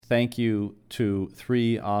thank you to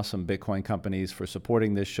three awesome Bitcoin companies for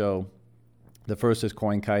supporting this show. The first is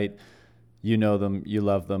CoinKite. You know them, you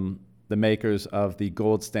love them. The makers of the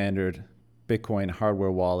gold standard Bitcoin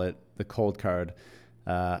hardware wallet, the Coldcard.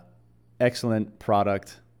 Excellent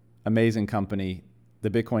product, amazing company. The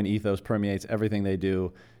Bitcoin ethos permeates everything they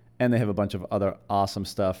do. And they have a bunch of other awesome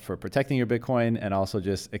stuff for protecting your Bitcoin and also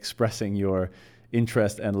just expressing your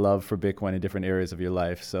interest and love for Bitcoin in different areas of your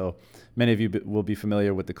life. So many of you will be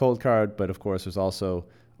familiar with the Coldcard, but of course there's also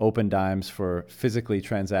Open Dimes for physically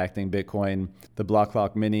transacting Bitcoin, the Block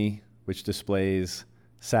Clock Mini, which displays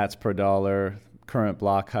sats per dollar, current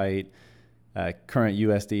block height, current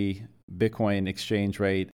USD Bitcoin exchange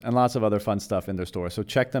rate, and lots of other fun stuff in their store. So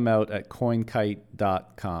check them out at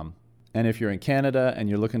coinkite.com. And if you're in Canada and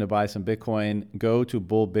you're looking to buy some Bitcoin, go to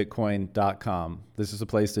bullbitcoin.com. This is a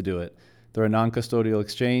place to do it. They're a non-custodial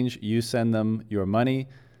exchange. You send them your money,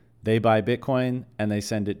 they buy Bitcoin, and they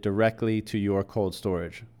send it directly to your cold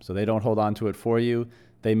storage. So they don't hold on to it for you.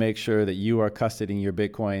 They make sure that you are custodying your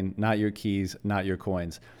Bitcoin, not your keys, not your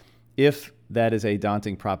coins. If that is a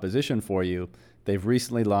daunting proposition for you, they've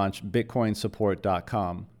recently launched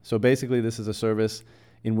bitcoinsupport.com. So basically, this is a service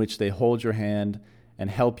in which they hold your hand and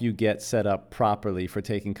help you get set up properly for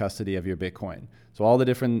taking custody of your Bitcoin. So all the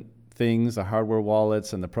different things, the hardware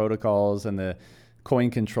wallets and the protocols and the coin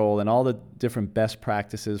control and all the different best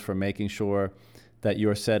practices for making sure that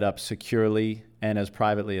you're set up securely and as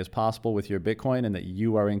privately as possible with your Bitcoin and that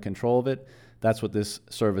you are in control of it. That's what this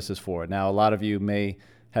service is for. Now, a lot of you may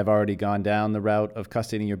have already gone down the route of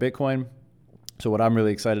custodying your Bitcoin. So what I'm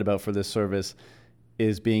really excited about for this service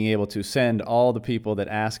is being able to send all the people that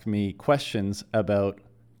ask me questions about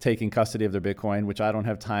taking custody of their Bitcoin, which I don't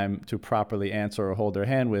have time to properly answer or hold their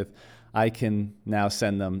hand with. I can now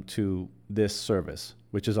send them to this service,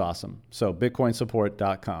 which is awesome. So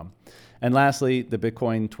bitcoinsupport.com. And lastly, the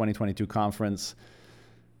Bitcoin 2022 conference.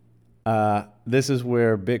 This is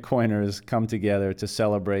where Bitcoiners come together to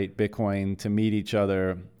celebrate Bitcoin, to meet each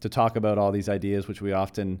other, to talk about all these ideas, which we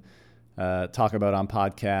often talk about on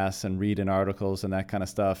podcasts and read in articles and that kind of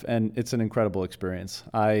stuff. And it's an incredible experience.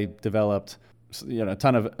 I developed a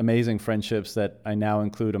ton of amazing friendships that I now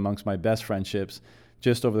include amongst my best friendships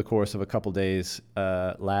just over the course of a couple days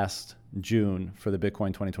last June for the Bitcoin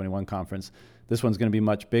 2021 conference. This one's going to be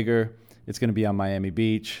much bigger. It's going to be on Miami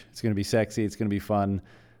Beach. It's going to be sexy. It's going to be fun.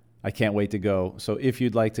 I can't wait to go. So if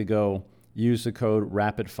you'd like to go, use the code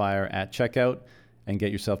RAPIDFIRE at checkout and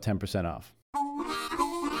get yourself 10% off.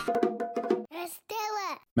 Let's do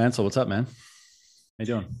it. Mansell, what's up, man? How you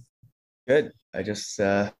doing? Good. I just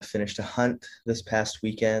finished a hunt this past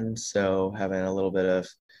weekend, so having a little bit of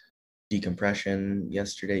decompression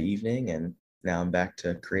yesterday evening, and now I'm back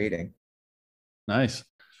to creating. Nice.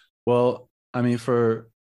 Well, I mean, for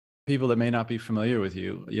people that may not be familiar with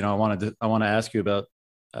you, I want to ask you about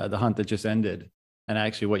the hunt that just ended, and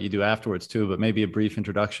actually what you do afterwards too. But maybe a brief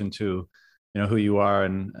introduction to, who you are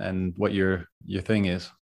and what your thing is.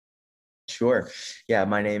 Sure. Yeah,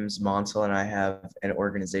 my name's Mansell, and I have an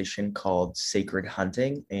organization called Sacred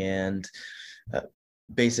Hunting. And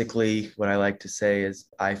basically, what I like to say is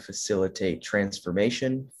I facilitate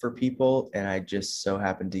transformation for people, and I just so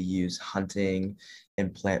happen to use hunting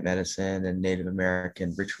and plant medicine and Native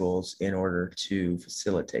American rituals in order to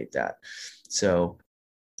facilitate that. So,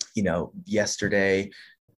 yesterday,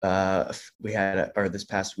 this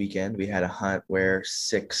past weekend, we had a hunt where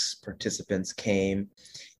 6 participants came.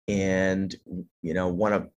 And,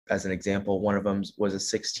 as an example, one of them was a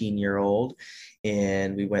 16-year-old,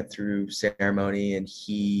 and we went through ceremony, and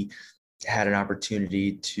he had an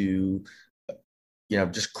opportunity to,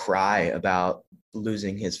 just cry about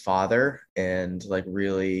losing his father and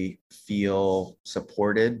really feel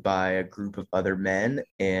supported by a group of other men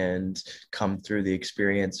and come through the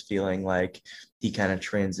experience feeling like he kind of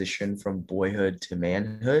transitioned from boyhood to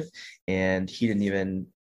manhood, and he didn't even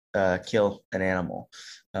kill an animal.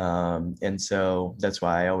 And so that's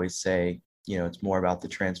why I always say, it's more about the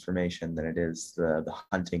transformation than it is the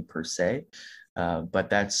hunting per se. But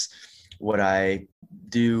that's what I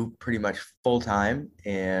do pretty much full time.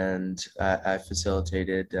 And I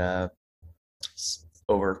facilitated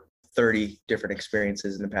over 30 different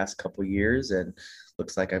experiences in the past couple of years, and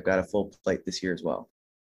looks like I've got a full plate this year as well.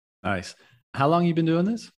 Nice. How long have you been doing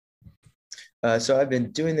this? So I've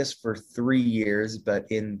been doing this for 3 years, but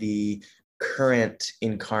in the current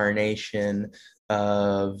incarnation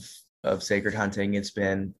of Sacred Hunting, it's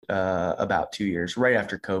been about 2 years. Right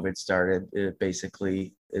after COVID started, it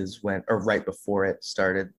basically is when, or right before it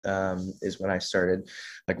started, is when I started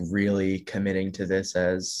really committing to this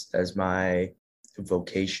as my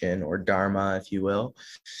vocation or dharma, if you will.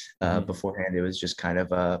 Beforehand, it was just kind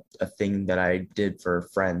of a thing that I did for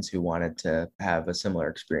friends who wanted to have a similar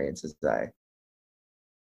experience as I.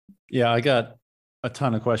 Yeah, I got a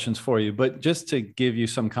ton of questions for you, but just to give you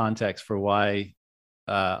some context for why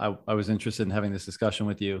I was interested in having this discussion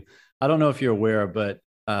with you. I don't know if you're aware, but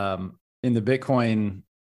in the Bitcoin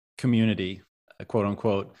community, quote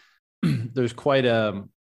unquote, there's quite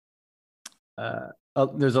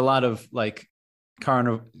there's a lot of like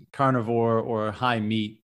carnivore or high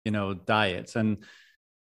meat, diets. And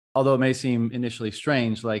although it may seem initially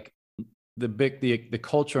strange, like the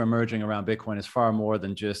culture emerging around Bitcoin is far more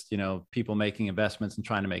than just, people making investments and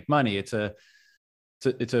trying to make money. It's a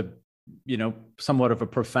somewhat of a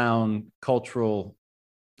profound cultural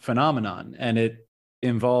phenomenon. And it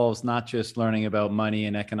involves not just learning about money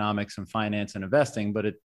and economics and finance and investing, but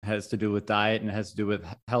it has to do with diet, and it has to do with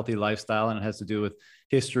healthy lifestyle, and it has to do with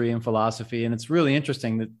history and philosophy. And it's really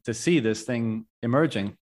interesting to see this thing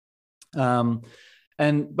emerging. But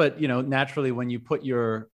naturally, when you put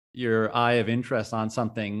your eye of interest on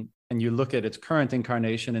something and you look at its current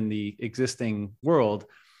incarnation in the existing world,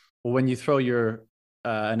 well, when you throw your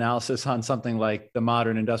analysis on something like the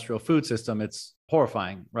modern industrial food system, it's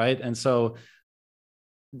horrifying, right? And so,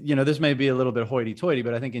 this may be a little bit hoity-toity,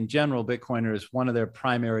 but I think in general, Bitcoiners, one of their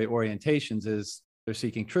primary orientations is they're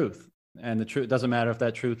seeking truth. And the truth doesn't matter if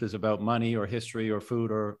that truth is about money or history or food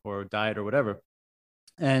or diet or whatever.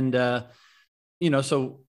 And,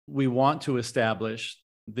 so we want to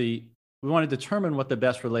determine what the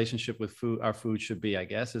best relationship with our food should be, I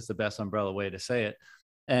guess, is the best umbrella way to say it.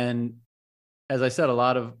 And as I said, a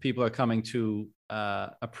lot of people are coming to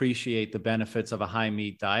appreciate the benefits of a high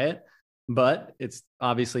meat diet, but it's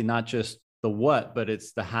obviously not just the what, but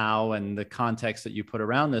it's the how and the context that you put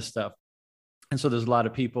around this stuff. And so there's a lot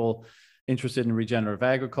of people interested in regenerative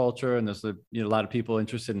agriculture, and there's a lot of people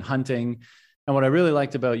interested in hunting. And what I really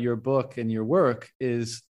liked about your book and your work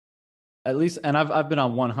is, at least, and I've been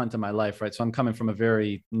on one hunt in my life, right? So I'm coming from a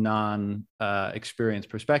very non-experienced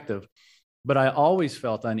perspective. But I always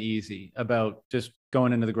felt uneasy about just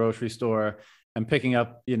going into the grocery store and picking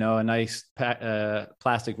up, a nice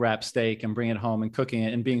plastic wrap steak and bringing it home and cooking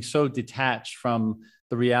it, and being so detached from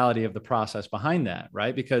the reality of the process behind that,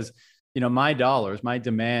 right? Because, my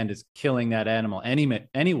demand is killing that animal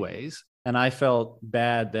anyways. And I felt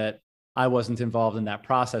bad that I wasn't involved in that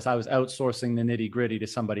process. I was outsourcing the nitty gritty to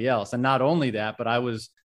somebody else. And not only that, but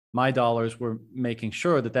my dollars were making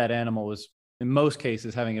sure that animal was, in most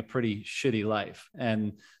cases, having a pretty shitty life.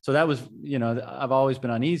 And so that was, I've always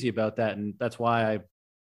been uneasy about that. And that's why I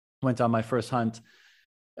went on my first hunt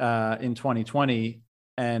in 2020.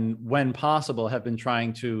 And when possible, have been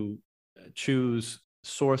trying to choose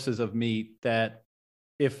sources of meat that,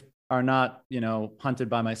 if are not, hunted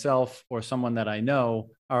by myself or someone that I know,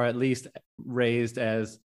 are at least raised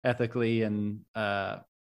as ethically and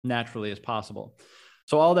naturally as possible.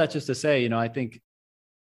 So all that just to say, I think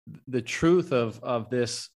the truth of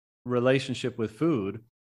this relationship with food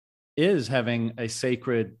is having a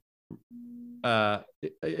sacred,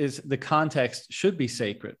 is the context should be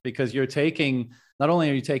sacred, because not only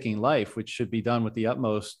are you taking life, which should be done with the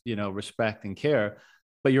utmost, respect and care,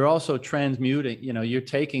 but you're also transmuting, you're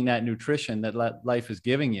taking that nutrition that life is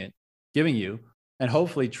giving you, and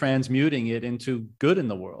hopefully transmuting it into good in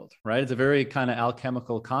the world, right? It's a very kind of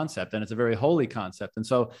alchemical concept, and it's a very holy concept. And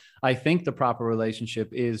so I think the proper relationship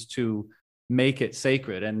is to make it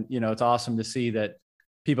sacred. And, it's awesome to see that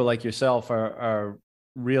people like yourself are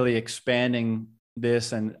really expanding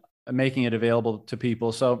this and making it available to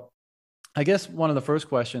people. So I guess one of the first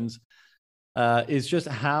questions is just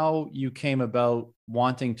how you came about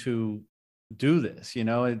wanting to do this.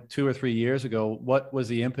 2 or 3 years ago, what was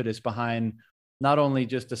the impetus behind not only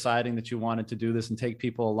just deciding that you wanted to do this and take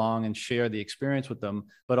people along and share the experience with them,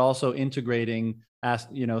 but also integrating,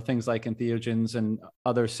 things like entheogens and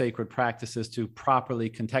other sacred practices to properly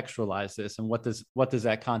contextualize this? And what does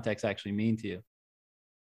that context actually mean to you?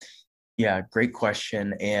 Yeah, great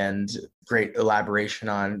question, and great elaboration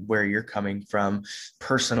on where you're coming from.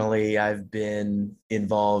 Personally, I've been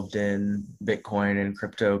involved in Bitcoin and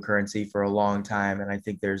cryptocurrency for a long time, and I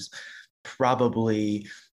think there's probably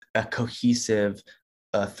a cohesive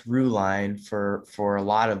through line for a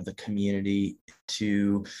lot of the community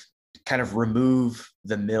to kind of remove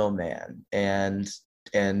the middleman, and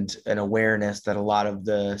an awareness that a lot of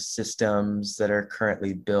the systems that are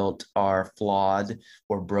currently built are flawed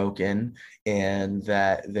or broken, and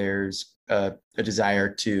that there's a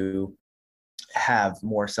desire to have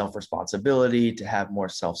more self-responsibility, to have more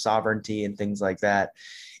self-sovereignty and things like that.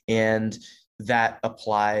 And that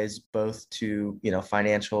applies both to,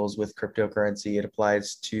 financials with cryptocurrency. It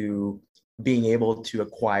applies to being able to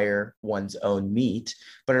acquire one's own meat,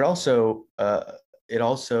 but it also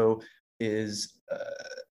is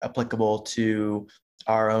applicable to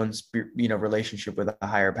our own relationship with a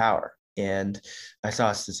higher power. And I saw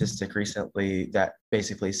a statistic recently that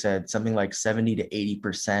basically said something like 70 to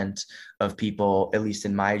 80% of people, at least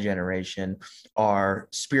in my generation, are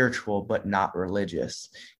spiritual but not religious.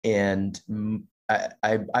 And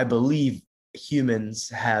I believe humans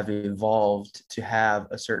have evolved to have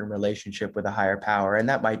a certain relationship with a higher power, and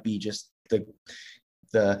that might be just the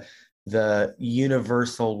the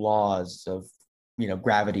universal laws of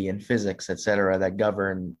gravity and physics, et cetera, that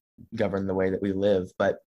govern the way that we live.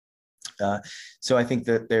 But so I think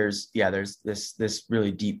that there's this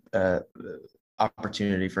really deep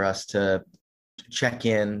opportunity for us to check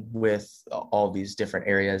in with all these different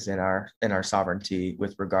areas in our sovereignty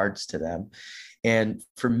with regards to them. And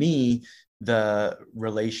for me, the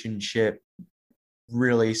relationship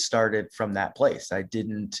really started from that place.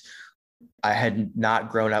 I had not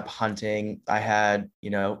grown up hunting. I had,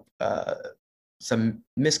 some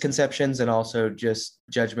misconceptions and also just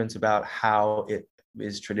judgments about how it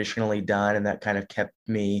is traditionally done. And that kind of kept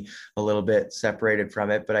me a little bit separated from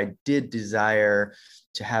it. But I did desire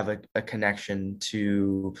to have a connection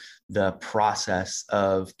to the process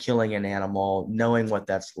of killing an animal, knowing what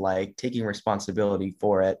that's like, taking responsibility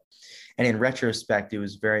for it. And in retrospect, it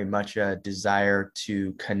was very much a desire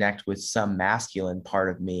to connect with some masculine part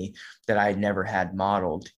of me that I had never had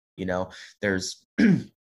modeled. There's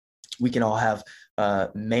we can all have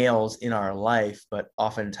males in our life, but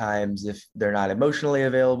oftentimes if they're not emotionally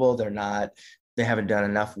available, they haven't done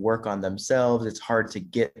enough work on themselves, it's hard to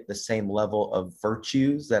get the same level of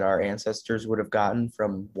virtues that our ancestors would have gotten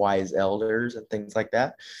from wise elders and things like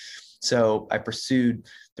that. So I pursued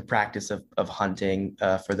the practice of hunting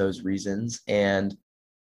for those reasons. And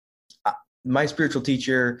my spiritual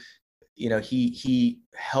teacher, he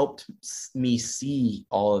helped me see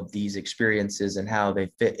all of these experiences and how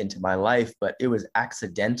they fit into my life. But it was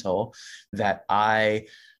accidental that I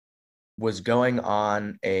was going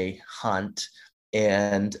on a hunt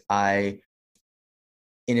and I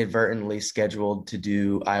inadvertently scheduled to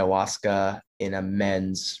do ayahuasca in a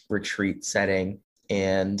men's retreat setting.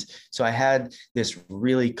 And so I had this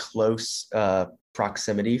really close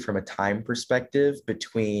proximity from a time perspective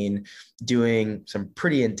between doing some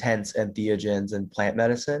pretty intense entheogens and plant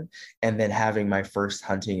medicine and then having my first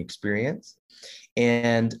hunting experience.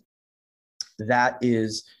 And that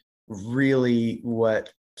is really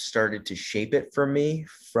what started to shape it for me,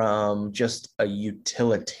 from just a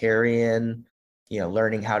utilitarian,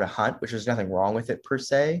 learning how to hunt, which there's nothing wrong with it per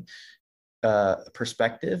se,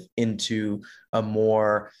 perspective, into a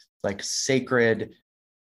more like sacred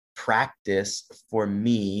practice for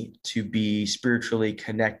me to be spiritually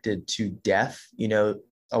connected to death.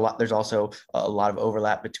 There's also a lot of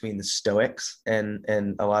overlap between the Stoics and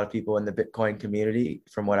a lot of people in the Bitcoin community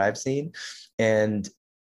from what I've seen. And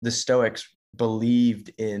the Stoics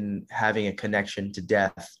believed in having a connection to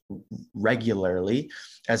death regularly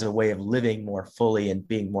as a way of living more fully and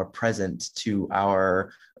being more present to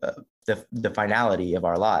our the finality of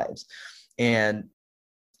our lives. And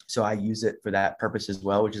so I use it for that purpose as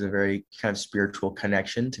well, which is a very kind of spiritual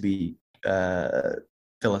connection, to be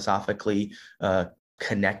philosophically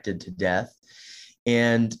connected to death.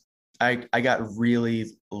 And I got really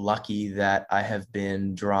lucky that I have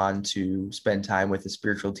been drawn to spend time with a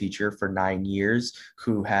spiritual teacher for 9 years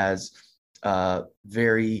who has a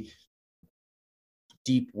very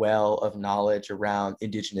deep well of knowledge around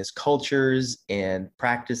indigenous cultures and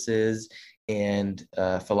practices and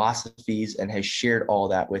philosophies, and has shared all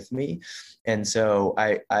that with me. And so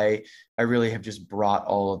I really have just brought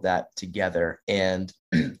all of that together. And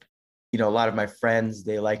a lot of my friends,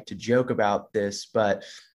 they like to joke about this, but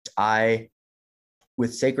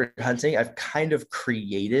with sacred hunting, I've kind of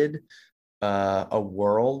created a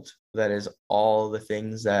world that is all the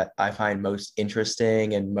things that I find most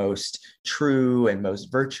interesting and most true and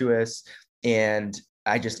most virtuous. And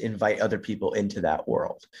I just invite other people into that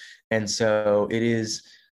world. And so it is,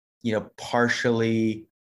 partially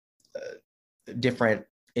different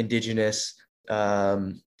indigenous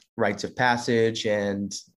rites of passage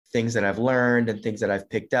and things that I've learned and things that I've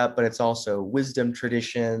picked up, but it's also wisdom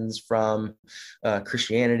traditions from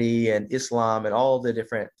Christianity and Islam and all the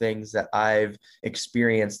different things that I've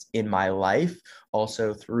experienced in my life,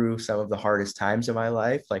 also through some of the hardest times in my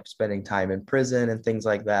life, like spending time in prison and things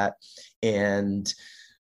like that. And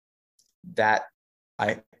that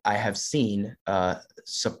I have seen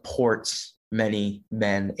supports many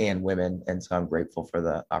men and women. And so I'm grateful for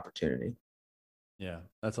the opportunity. Yeah,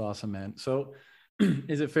 that's awesome, man. So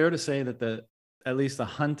is it fair to say that at least the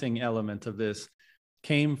hunting element of this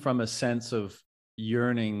came from a sense of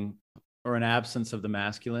yearning or an absence of the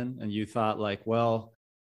masculine, and you thought like, well,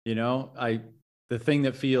 the thing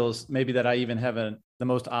that feels maybe that I even have the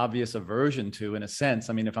most obvious aversion to, in a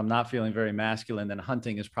sense, I mean, if I'm not feeling very masculine, then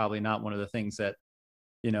hunting is probably not one of the things that,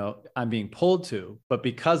 I'm being pulled to. But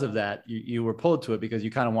because of that, you were pulled to it because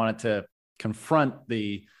you kind of wanted to confront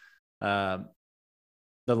uh,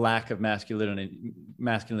 the lack of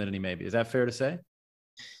masculinity maybe. Is that fair to say?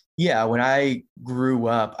 Yeah, when I grew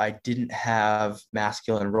up, I didn't have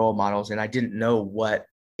masculine role models and I didn't know what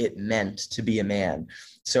it meant to be a man.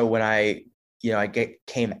 So when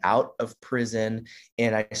came out of prison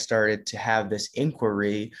and I started to have this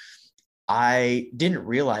inquiry, I didn't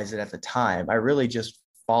realize it at the time. I really just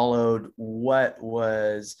followed what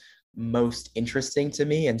was most interesting to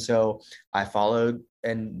me. And so I followed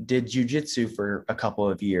and did jujitsu for a couple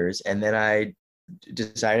of years. And then I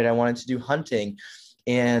decided I wanted to do hunting.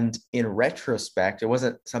 And in retrospect, it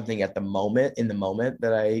wasn't something in the moment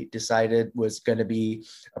that I decided was going to be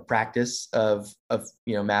a practice of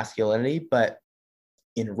masculinity. But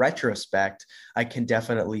in retrospect, I can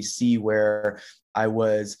definitely see where I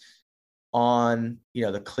was on,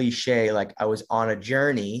 the cliche, like I was on a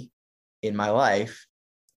journey in my life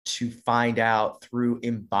to find out through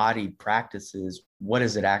embodied practices, what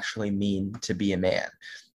does it actually mean to be a man?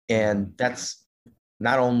 And that's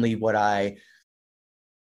not only what I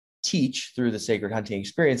teach through the sacred hunting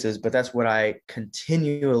experiences, but that's what I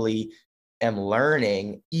continually am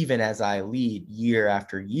learning, even as I lead year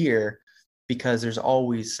after year, because there's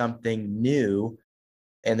always something new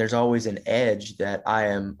and there's always an edge that I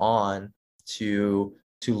am on to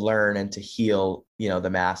learn and to heal, the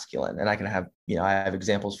masculine. And I can have, I have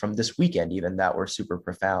examples from this weekend even that were super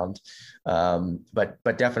profound.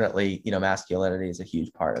 But definitely, masculinity is a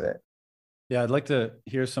huge part of it. Yeah, I'd like to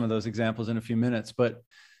hear some of those examples in a few minutes, but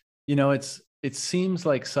it seems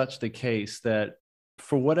like such the case that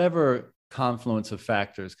for whatever confluence of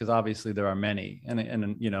factors, because obviously there are many, and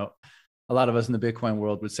a lot of us in the Bitcoin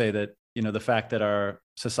world would say that the fact that our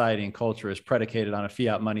society and culture is predicated on a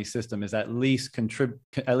fiat money system is at least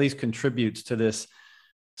contributes to this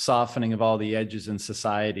softening of all the edges in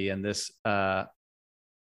society and this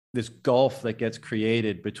gulf that gets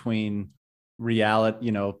created between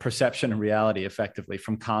reality, perception and reality effectively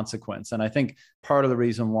from consequence. And I think part of the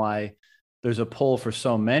reason why there's a pull for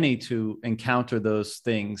so many to encounter those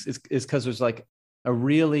things is because there's like a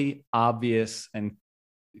really obvious and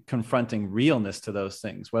confronting realness to those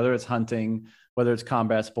things, whether it's hunting, whether it's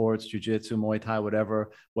combat sports, jujitsu, Muay Thai,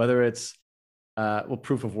 whatever, whether it's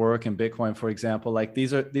proof of work in Bitcoin, for example. Like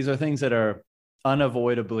these are things that are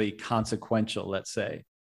unavoidably consequential, let's say.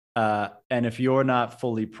 And if you're not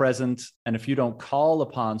fully present, and if you don't call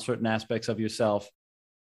upon certain aspects of yourself,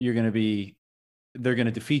 they're going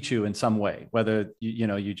to defeat you in some way, whether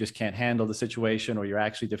you just can't handle the situation or you're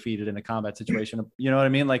actually defeated in a combat situation. You know what I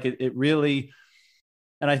mean? Like it really,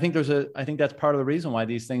 and I think that's part of the reason why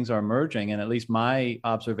these things are emerging. And at least my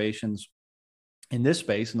observations in this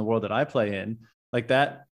space, in the world that I play in, like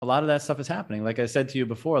that, a lot of that stuff is happening. Like I said to you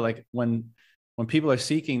before, like when people are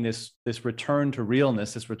seeking this return to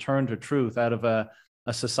realness, this return to truth out of a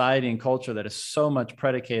society and culture that is so much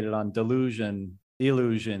predicated on delusion,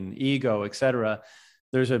 illusion, ego, etc.,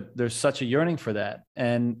 there's such a yearning for that.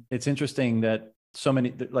 And it's interesting that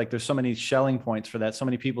there's so many shelling points for that. So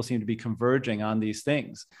many people seem to be converging on these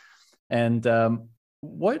things. And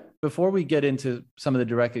before we get into some of the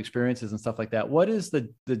direct experiences and stuff like that, what is the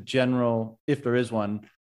general, if there is one,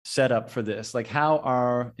 setup for this? Like how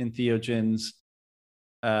are entheogens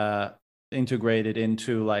integrated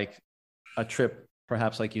into like a trip,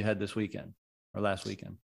 perhaps like you had this weekend or last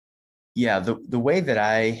weekend? Yeah, the way that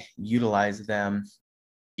I utilize them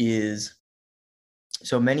is,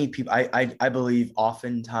 so many people, I believe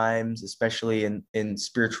oftentimes, especially in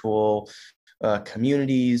spiritual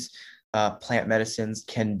communities, plant medicines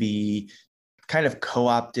can be kind of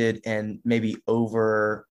co-opted and maybe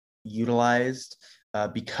overutilized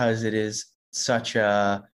because it's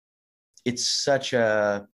such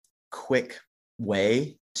a quick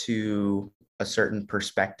way to a certain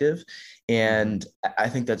perspective. And I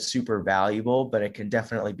think that's super valuable, but it can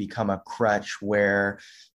definitely become a crutch where,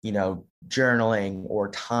 journaling or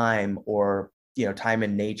time time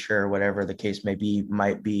in nature, whatever the case may be,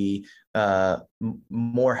 might be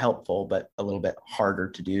more helpful, but a little bit harder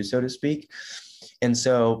to do, so to speak. And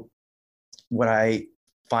so what I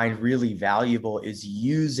find really valuable is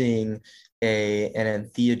using an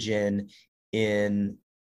entheogen in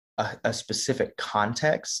a specific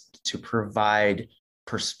context to provide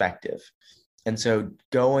perspective. And so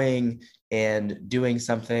going and doing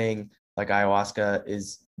something like ayahuasca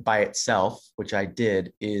is by itself, which I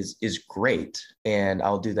did, is great. And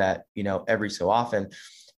I'll do that, every so often.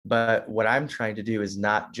 But what I'm trying to do is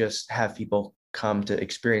not just have people come to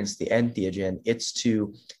experience the entheogen, it's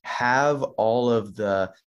to have all of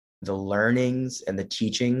the learnings and the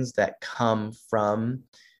teachings that come from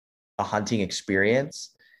a hunting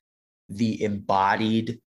experience, the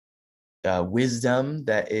embodied wisdom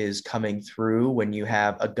that is coming through when you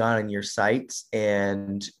have a gun in your sights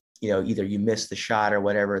and either you miss the shot or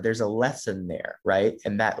whatever. There's a lesson there, right?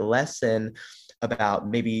 And that lesson about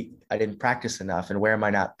maybe I didn't practice enough, and where am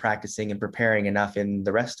I not practicing and preparing enough in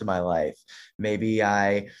the rest of my life? Maybe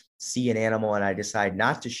I see an animal and I decide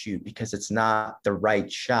not to shoot because it's not the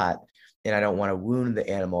right shot and I don't want to wound the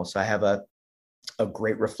animal. So I have a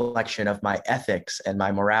great reflection of my ethics and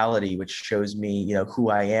my morality, which shows me,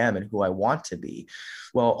 who I am and who I want to be.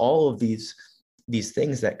 Well, all of these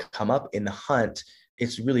things that come up in the hunt,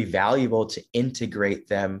 it's really valuable to integrate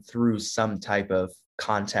them through some type of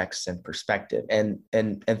context and perspective. And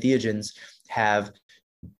entheogens have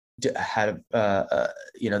had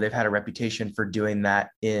they've had a reputation for doing that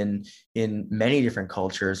in many different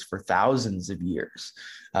cultures for thousands of years.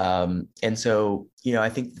 And so I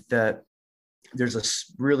think that there's a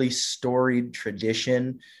really storied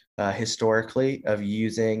tradition historically of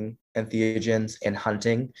using entheogens and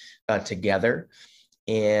hunting together.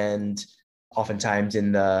 And oftentimes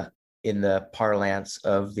in the parlance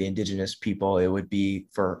of the indigenous people, it would be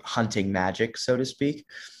for hunting magic, so to speak.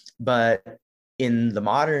 But in the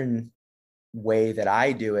modern way that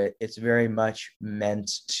I do it, it's very much meant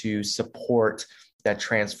to support that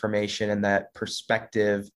transformation and that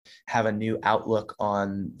perspective, have a new outlook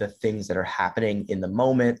on the things that are happening in the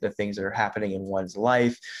moment, the things that are happening in one's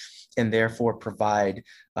life, and therefore provide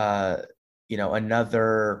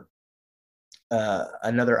another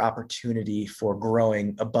opportunity for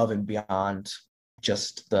growing above and beyond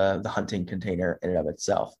just the hunting container in and of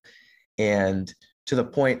itself. And to the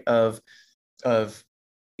point of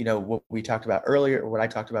what we talked about earlier, what I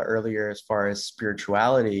talked about earlier, as far as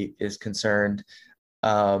spirituality is concerned,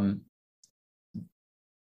 psilocybin,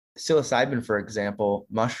 for example,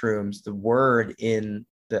 mushrooms, the word in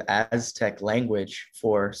the Aztec language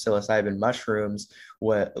for psilocybin mushrooms,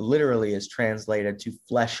 what literally is translated to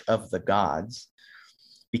flesh of the gods,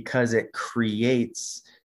 because it creates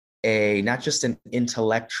not just an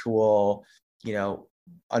intellectual,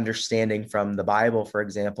 understanding from the Bible, for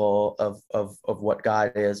example, of what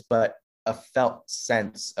God is, but a felt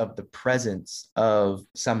sense of the presence of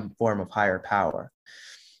some form of higher power.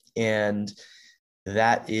 And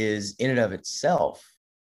that is in and of itself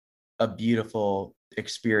a beautiful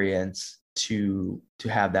experience to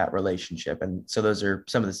have that relationship. And so those are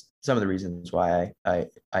some of the reasons why I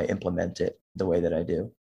implement it the way that I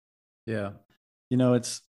do. Yeah.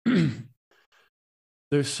 It's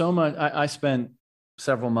there's so much. I spent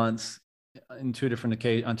several months on two different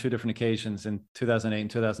occasions in 2008 and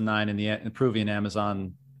 2009 in the Peruvian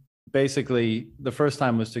Amazon. Basically, the first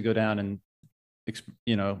time was to go down and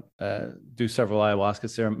do several ayahuasca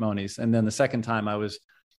ceremonies, and then the second time I was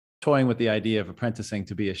toying with the idea of apprenticing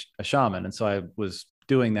to be a shaman, and so I was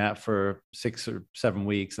doing that for 6 or 7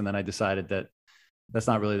 weeks, and then I decided that that's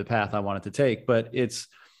not really the path I wanted to take. But it's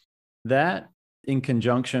that in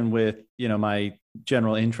conjunction with my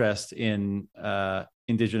general interest in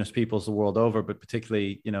indigenous peoples the world over, but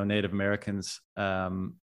particularly Native Americans,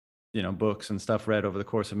 books and stuff read over the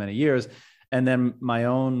course of many years, and then my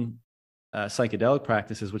own psychedelic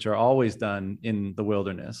practices, which are always done in the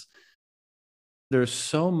wilderness. There's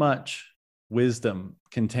so much wisdom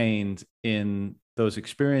contained in those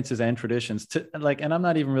experiences and traditions and I'm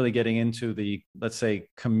not even really getting into the, let's say,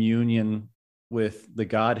 communion with the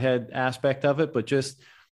Godhead aspect of it, but just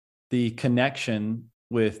the connection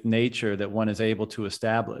with nature that one is able to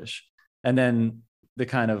establish. And then the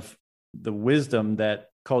kind of the wisdom that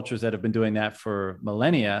cultures that have been doing that for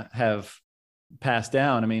millennia have passed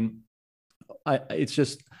down. I mean,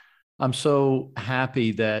 I'm so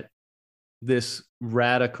happy that this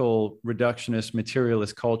radical reductionist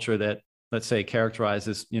materialist culture that, let's say,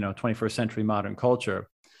 characterizes 21st century modern culture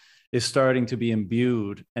is starting to be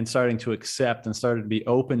imbued and starting to accept and starting to be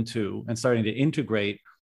open to and starting to integrate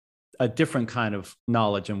a different kind of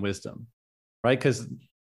knowledge and wisdom, right? Because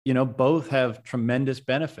both have tremendous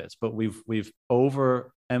benefits, but we've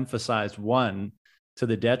overemphasized one to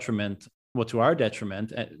the detriment, to our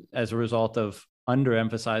detriment, as a result of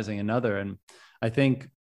underemphasizing another. And I think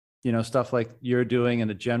stuff like you're doing and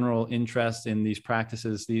the general interest in these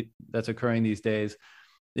practices that's occurring these days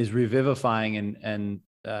is revivifying and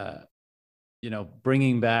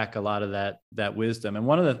bringing back a lot of that wisdom. And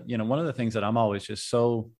one of the things that I'm always just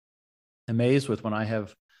so amazed with when I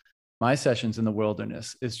have my sessions in the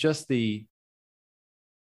wilderness is just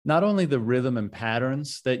not only the rhythm and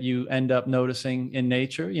patterns that you end up noticing in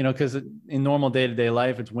nature, because in normal day-to-day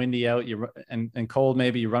life, it's windy out, and cold,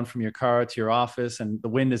 maybe you run from your car to your office and the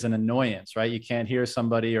wind is an annoyance, right? You can't hear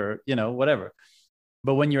somebody or, whatever.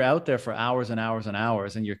 But when you're out there for hours and hours and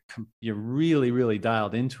hours and you're really, really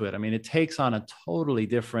dialed into it, I mean, it takes on a totally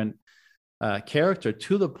different character,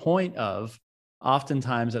 to the point of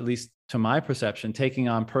oftentimes, at least to my perception, taking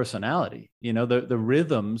on personality. The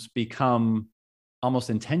rhythms become almost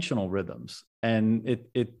intentional rhythms. And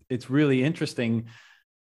it's really interesting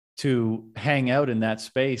to hang out in that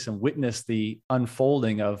space and witness the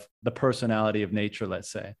unfolding of the personality of nature,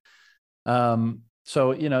 let's say.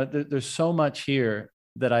 So, there's so much here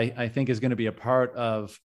that I think is going to be a part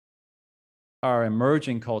of our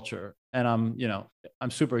emerging culture. And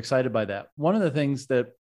I'm super excited by that. One of the things that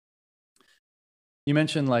you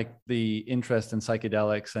mentioned, like the interest in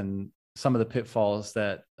psychedelics and some of the pitfalls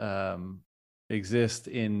that exist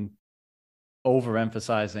in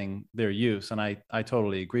overemphasizing their use. And I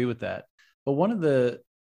totally agree with that. But one of the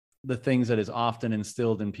things that is often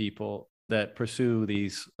instilled in people that pursue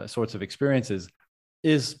these sorts of experiences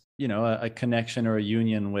is, a connection or a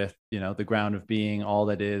union with, the ground of being, all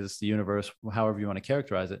that is, the universe, however you want to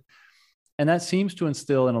characterize it. And that seems to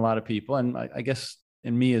instill in a lot of people, and I guess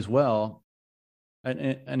in me as well,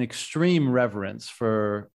 an extreme reverence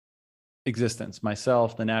for existence,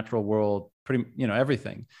 myself, the natural world, pretty,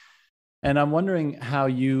 everything. And I'm wondering how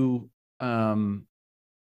you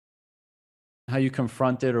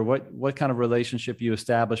confronted, or what kind of relationship you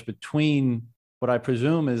established between what I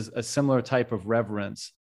presume is a similar type of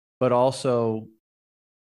reverence, but also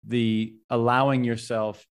the allowing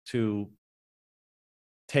yourself to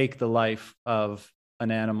take the life of an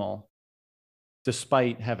animal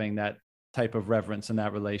despite having that type of reverence in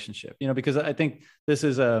that relationship. Because I think this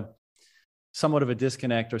is somewhat of a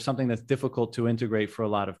disconnect, or something that's difficult to integrate for a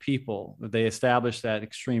lot of people. They establish that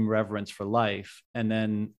extreme reverence for life, and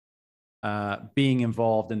then being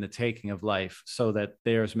involved in the taking of life so that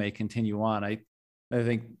theirs may continue on. I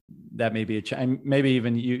think that may be maybe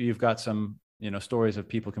even you've got some, stories of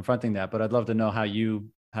people confronting that, but I'd love to know how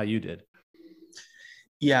you did.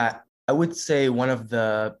 Yeah, I would say one of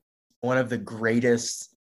the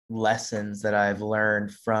greatest lessons that I've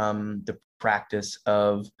learned from the practice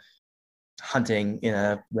of hunting in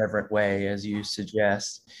a reverent way, as you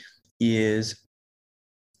suggest, is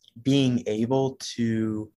being able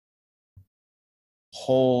to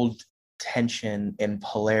hold tension and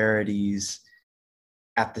polarities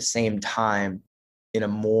at the same time in a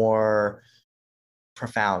more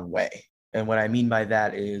profound way. And what I mean by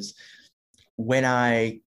that is, when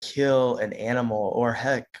I kill an animal, or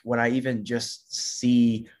heck, when I even just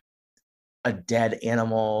see a dead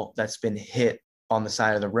animal that's been hit on the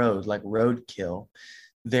side of the road, like roadkill,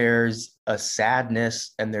 there's a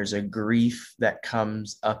sadness and there's a grief that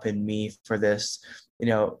comes up in me for this,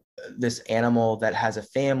 this animal that has a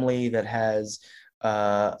family, that has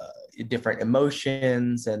different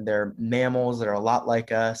emotions, and they're mammals that are a lot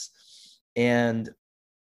like us. And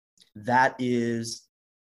that is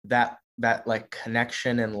that like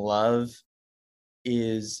connection and love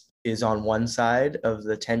is on one side of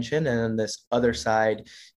the tension, and then this other side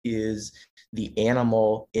is the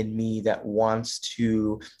animal in me that wants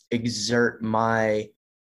to exert my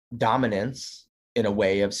dominance, in a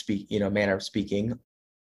way of manner of speaking,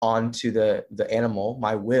 onto the animal,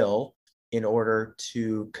 my will, in order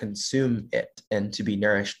to consume it and to be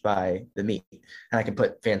nourished by the meat. And I can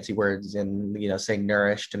put fancy words in, saying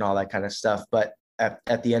nourished and all that kind of stuff, but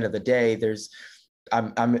at the end of the day,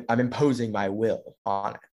 I'm imposing my will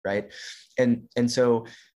on it, right? And so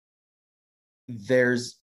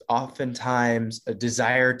there's oftentimes a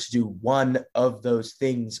desire to do one of those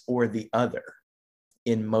things or the other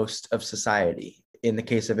in most of society. In the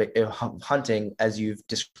case of hunting, as you've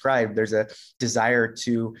described, there's a desire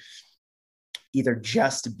to either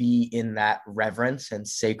just be in that reverence and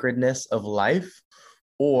sacredness of life,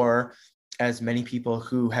 or, as many people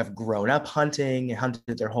who have grown up hunting and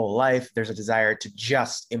hunted their whole life, there's a desire to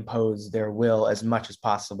just impose their will as much as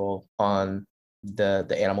possible on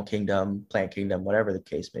the animal kingdom, plant kingdom, whatever the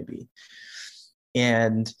case may be.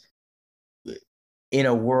 And in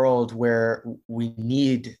a world where we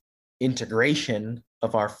need integration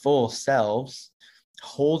of our full selves,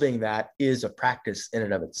 holding that is a practice in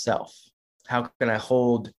and of itself. How can I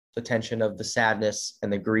hold the tension of the sadness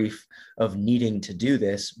and the grief of needing to do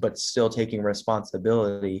this, but still taking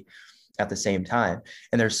responsibility at the same time?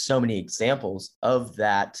 And there's so many examples of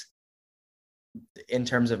that in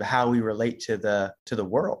terms of how we relate to the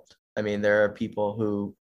world. I mean, there are people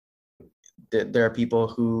who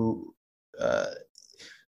uh,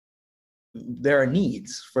 there are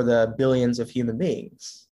needs for the billions of human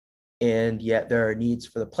beings, and yet there are needs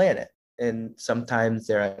for the planet. And sometimes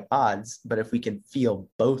they're at odds, but if we can feel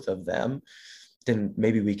both of them, then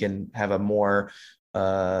maybe we can have a more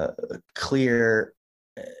clear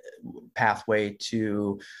pathway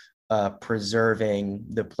to preserving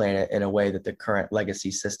the planet in a way that the current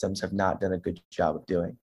legacy systems have not done a good job of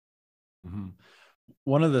doing. Mm-hmm.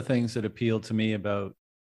 One of the things that appealed to me about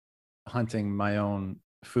hunting my own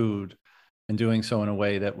food and doing so in a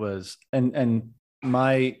way that was, and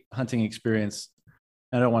my hunting experience,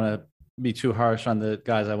 I don't want to be too harsh on the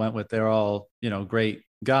guys I went with. They're all, great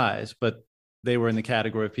guys, but they were in the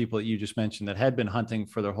category of people that you just mentioned that had been hunting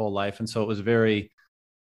for their whole life. And so it was very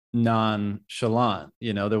nonchalant,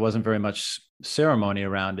 there wasn't very much ceremony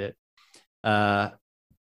around it.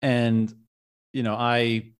 And,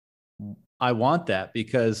 I want that,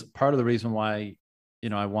 because part of the reason why,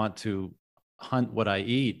 I want to hunt what I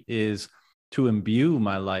eat is to imbue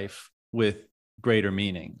my life with greater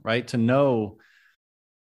meaning, right? To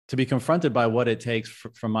be confronted by what it takes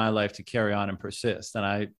for my life to carry on and persist.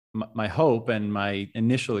 And my hope and my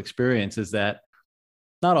initial experience is that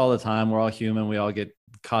not all the time, we're all human, we all get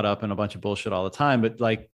caught up in a bunch of bullshit all the time, but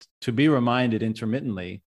like to be reminded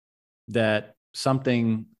intermittently that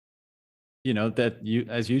something, that you,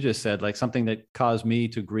 as you just said, like something that caused me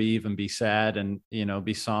to grieve and be sad and,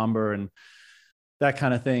 be somber and that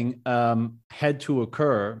kind of thing, had to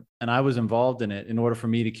occur, and I was involved in it in order for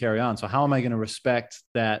me to carry on. So how am I going to respect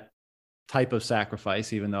that type of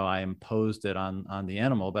sacrifice, even though I imposed it on the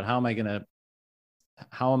animal? But how am I going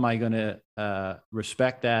to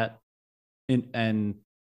respect that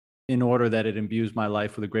in order that it imbues my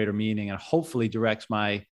life with a greater meaning and hopefully directs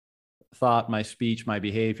my thought, my speech, my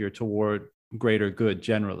behavior toward greater good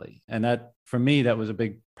generally? And that, for me, that was a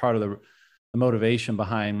big part of the motivation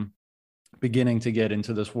behind beginning to get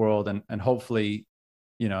into this world, and hopefully,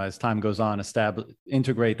 as time goes on,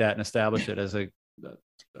 integrate that and establish it as a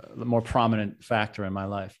more prominent factor in my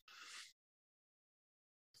life.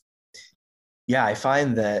 Yeah, I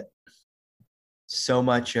find that so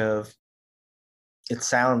much of it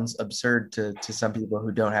sounds absurd to some people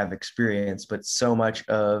who don't have experience, but so much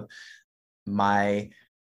of my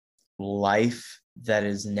life that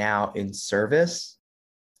is now in service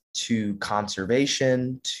to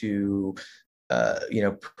conservation, to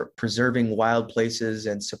preserving wild places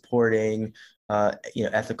and supporting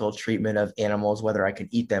ethical treatment of animals, whether I can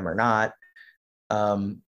eat them or not.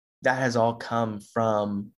 That has all come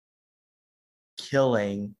from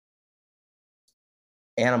killing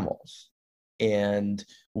animals and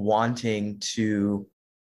wanting to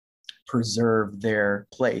preserve their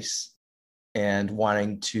place and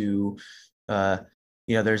wanting to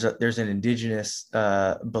there's an indigenous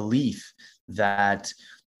belief that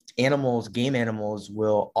game animals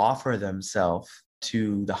will offer themselves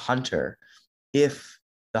to the hunter if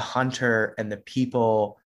the hunter and the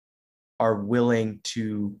people are willing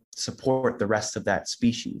to support the rest of that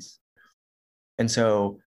species. And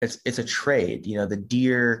so it's a trade. The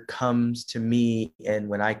deer comes to me, and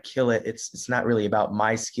when I kill it, it's not really about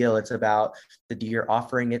my skill. It's about the deer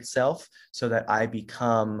offering itself so that I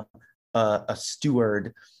become a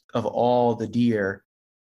steward of all the deer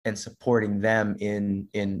and supporting them in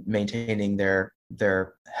maintaining their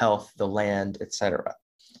health, the land, etc.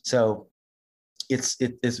 So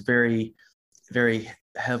it's very, very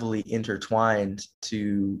heavily intertwined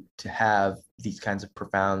to have these kinds of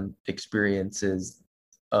profound experiences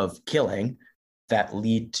of killing that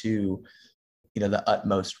lead to the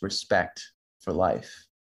utmost respect for life.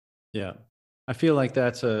 Yeah, I feel like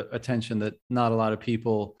that's a tension that not a lot of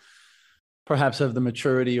people perhaps have the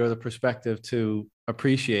maturity or the perspective to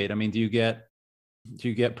appreciate. I mean, do you get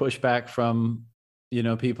pushback from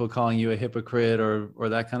people calling you a hypocrite or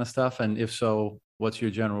that kind of stuff? And if so, what's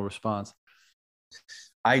your general response?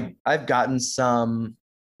 I've gotten some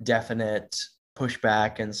definite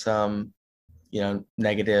pushback and some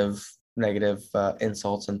negative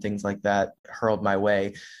insults and things like that hurled my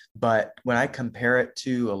way. But when I compare it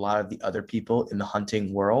to a lot of the other people in the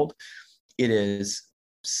hunting world, it is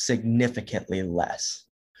significantly less.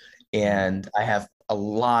 And I have a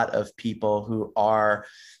lot of people who are,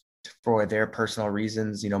 for their personal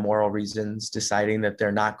reasons, moral reasons, deciding that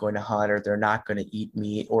they're not going to hunt or they're not going to eat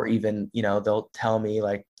meat, or even, they'll tell me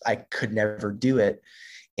like I could never do it.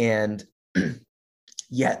 And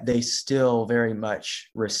yet they still very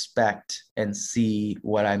much respect and see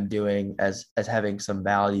what I'm doing as having some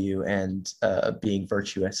value and being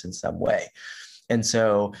virtuous in some way. And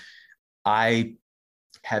so I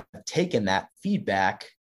have taken that feedback,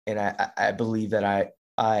 and I believe that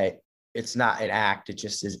I it's not an act, it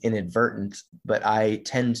just is inadvertent, but I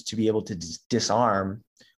tend to be able to disarm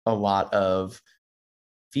a lot of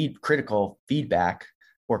critical feedback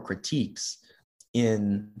or critiques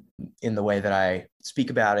in the way that I speak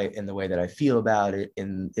about it, in the way that I feel about it,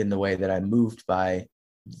 in the way that I'm moved by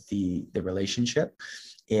the relationship.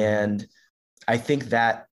 And I think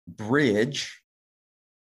that bridge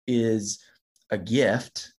is a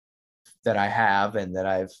gift that I have and that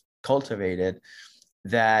I've cultivated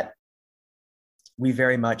that we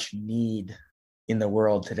very much need in the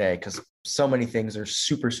world today, because so many things are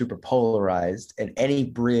super, super polarized, and any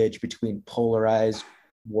bridge between polarized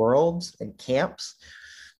worlds and camps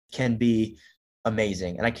can be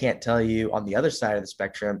amazing. And I can't tell you on the other side of the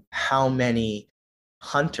spectrum how many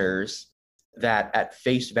hunters that at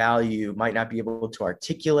face value might not be able to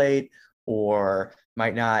articulate or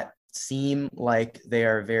might not seem like they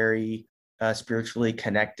are very spiritually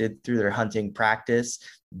connected through their hunting practice,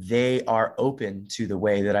 they are open to the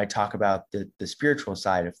way that I talk about the spiritual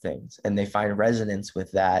side of things, and they find resonance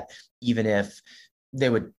with that, even if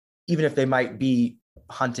they might be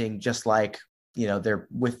hunting just like, they're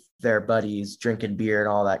with their buddies drinking beer and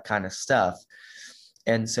all that kind of stuff.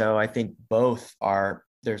 And so I think both are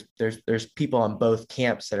there's people on both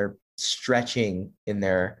camps that are stretching in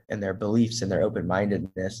their beliefs and their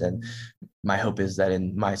open-mindedness. And my hope is that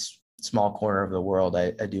in my small corner of the world,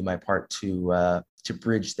 I do my part to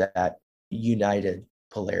bridge that united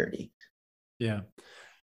polarity. Yeah.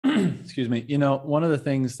 Excuse me. One of the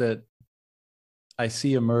things that I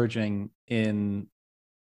see emerging in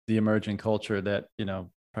the emerging culture that,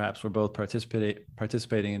 perhaps we're both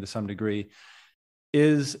participating in to some degree,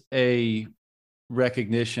 is a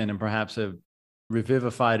recognition and perhaps a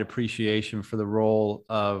revivified appreciation for the role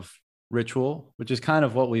of ritual, which is kind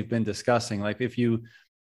of what we've been discussing. Like if you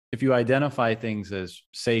identify things as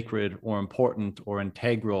sacred or important or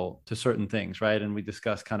integral to certain things, right? And we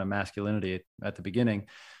discussed kind of masculinity at the beginning,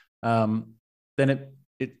 then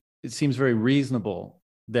it seems very reasonable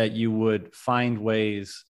that you would find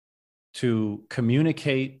ways to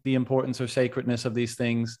communicate the importance or sacredness of these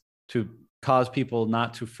things, to cause people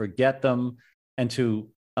not to forget them, and to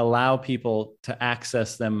allow people to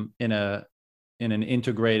access them in an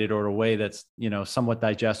integrated or a way that's, somewhat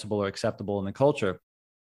digestible or acceptable in the culture.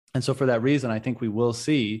 And so for that reason, I think we will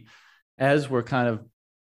see, as we're kind of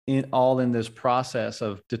in this process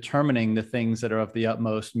of determining the things that are of the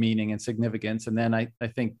utmost meaning and significance, and then I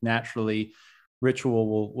think naturally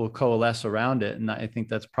ritual will coalesce around it. And I think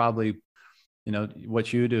that's probably,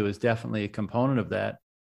 what you do is definitely a component of that.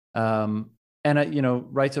 And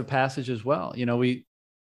rites of passage as well.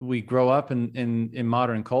 We grow up in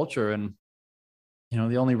modern culture, and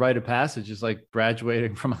the only rite of passage is like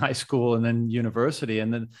graduating from high school and then university,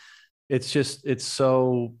 and then it's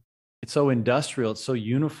so industrial, it's so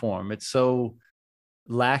uniform, it's so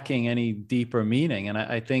lacking any deeper meaning. And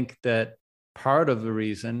I think that part of the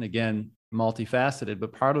reason, again, multifaceted,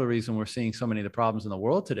 but part of the reason we're seeing so many of the problems in the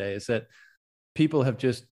world today is that people have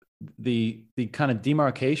just the kind of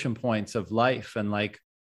demarcation points of life and like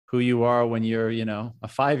who you are when you're, a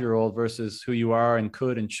 5-year-old versus who you are and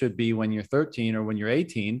could and should be when you're 13 or when you're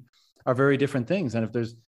 18 are very different things. And if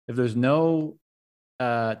there's no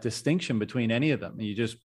distinction between any of them, and you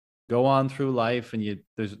just go on through life and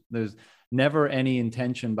there's never any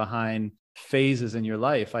intention behind phases in your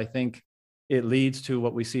life, I think it leads to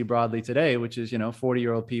what we see broadly today, which is,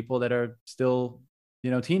 40-year-old people that are still,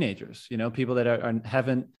 teenagers, people that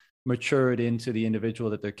haven't matured into the individual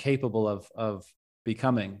that they're capable of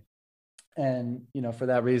becoming. And, for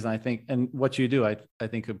that reason, I think, and what you do, I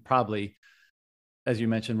think could probably, as you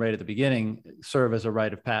mentioned right at the beginning, serve as a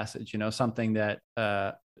rite of passage, something that,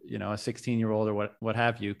 a 16-year-old or what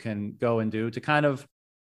have you can go and do to kind of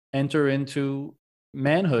enter into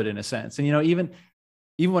manhood in a sense. And,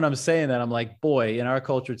 even when I'm saying that, I'm like, boy, in our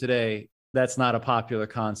culture today, that's not a popular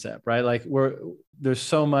concept, right? Like there's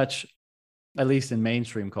so much, at least in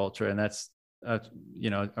mainstream culture, and that's, a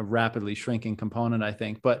rapidly shrinking component, I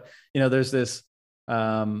think. But, there's this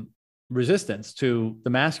resistance to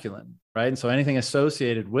the masculine, right? And so anything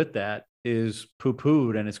associated with that is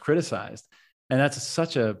poo-pooed and is criticized. And that's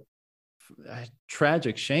such a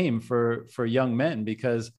tragic shame for young men,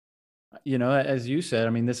 because, as you said,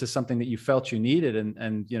 I mean, this is something that you felt you needed.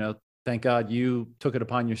 And thank God you took it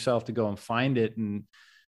upon yourself to go and find it. And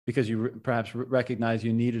because you perhaps recognize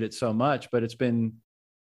you needed it so much, but it's been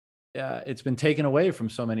taken away from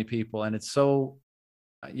so many people. And it's so,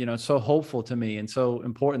 it's so hopeful to me and so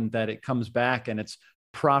important that it comes back and it's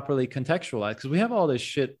properly contextualized, because we have all this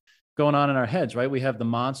shit going on in our heads, right? We have the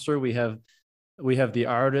monster, we have the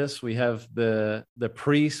artist, we have the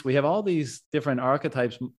priest, we have all these different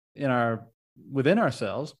archetypes within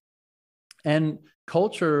ourselves. And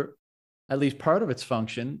culture, at least part of its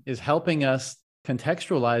function, is helping us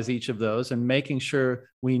contextualize each of those and making sure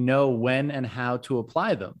we know when and how to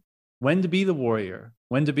apply them. When to be the warrior,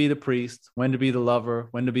 when to be the priest, when to be the lover,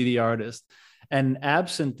 when to be the artist. And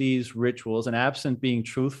absent these rituals and absent being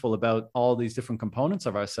truthful about all these different components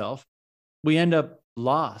of ourselves, we end up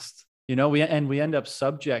lost, we end up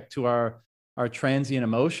subject to our transient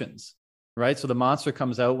emotions, right? So the monster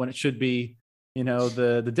comes out when it should be,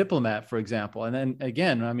 the diplomat, for example. And then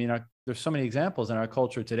again, I mean, there's so many examples in our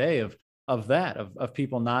culture today of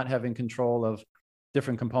people not having control of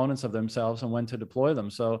different components of themselves and when to deploy them.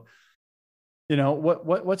 So,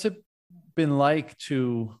 what's it been like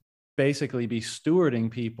to basically be stewarding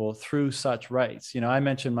people through such rites? I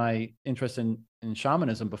mentioned my interest in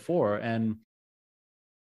shamanism before, and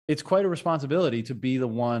it's quite a responsibility to be the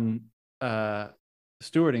one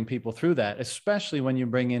stewarding people through that, especially when you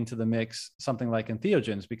bring into the mix something like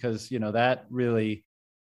entheogens, because that really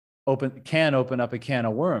can open up a can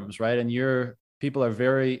of worms, right? And people are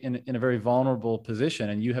very in a very vulnerable position,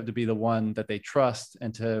 and you have to be the one that they trust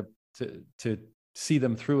and to see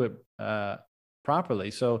them through it properly.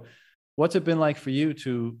 So what's it been like for you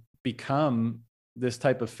to become this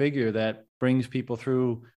type of figure that brings people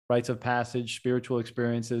through rites of passage, spiritual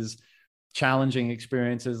experiences, challenging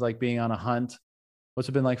experiences like being on a hunt? What's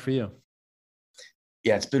it been like for you?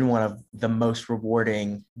 Yeah, it's been one of the most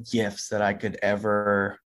rewarding gifts that I could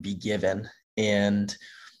ever be given. And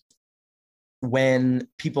when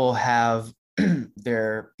people have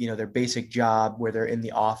their basic job where they're in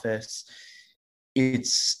the office,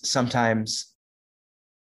 it's sometimes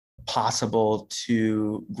possible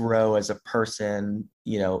to grow as a person,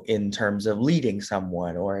 in terms of leading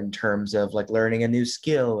someone or in terms of like learning a new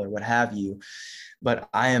skill or what have you. But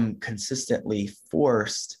I am consistently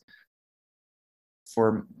forced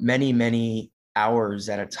for many, many hours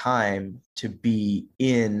at a time to be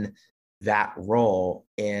in that role.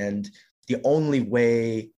 And the only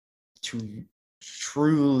way to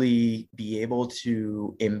truly be able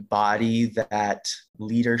to embody that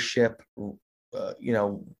leadership,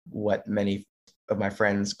 what many of my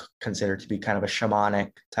friends consider to be kind of a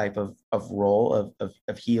shamanic type of role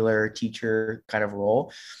of healer, teacher kind of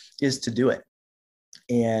role, is to do it.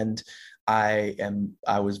 And I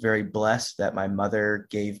was very blessed that my mother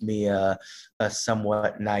gave me a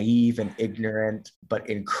somewhat naive and ignorant but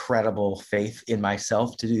incredible faith in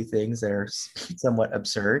myself to do things that are somewhat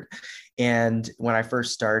absurd. And when I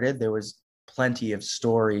first started, there was plenty of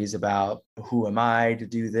stories about who am I to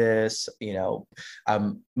do this.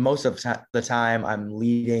 Most of the time I'm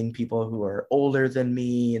leading people who are older than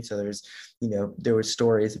me, and so there was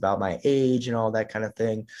stories about my age and all that kind of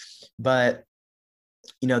thing. But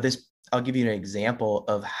I'll give you an example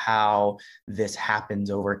of how this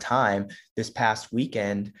happens over time. This past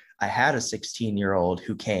weekend, I had a 16-year-old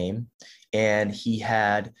who came, and he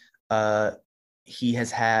has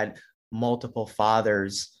had multiple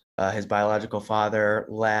fathers. His biological father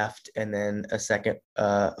left, and then a second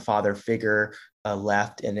father figure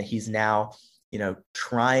left, and he's now,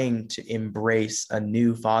 trying to embrace a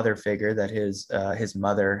new father figure that his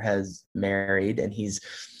mother has married, and he's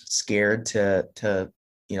scared to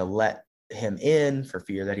let him in for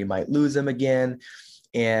fear that he might lose him again.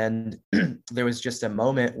 And there was just a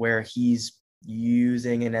moment where he's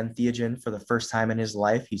using an entheogen for the first time in his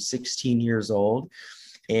life. He's 16 years old,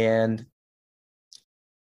 and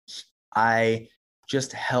I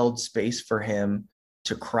just held space for him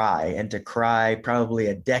to cry probably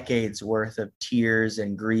a decade's worth of tears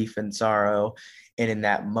and grief and sorrow. And in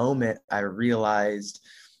that moment, I realized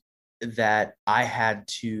that I had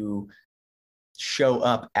to show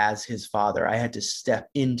up as his father. I had to step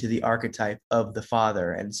into the archetype of the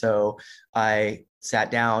father. And so I sat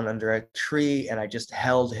down under a tree and I just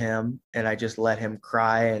held him and I just let him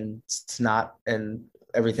cry and snot and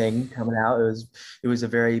everything coming out. It was a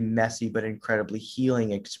very messy but incredibly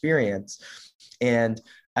healing experience. And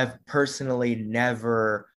I've personally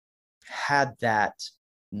never had that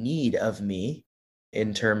need of me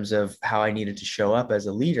in terms of how I needed to show up as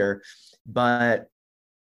a leader, but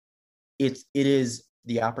it is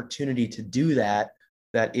the opportunity to do that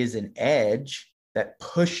is an edge that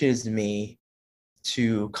pushes me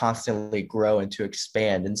to constantly grow and to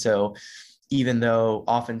expand. And so even though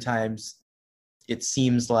oftentimes it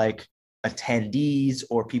seems like attendees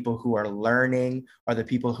or people who are learning are the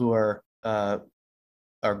people who are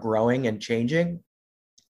growing and changing,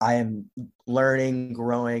 I am learning,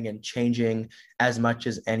 growing, and changing as much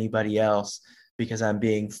as anybody else, because I'm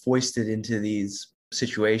being foisted into these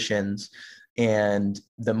situations. And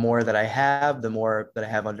the more that I have, the more that I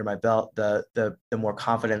have under my belt, the more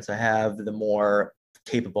confidence I have, the more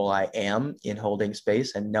capable I am in holding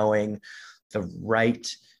space and knowing the right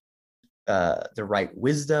the right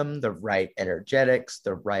wisdom, the right energetics,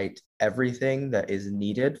 the right everything that is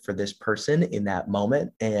needed for this person in that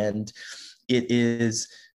moment. And it is,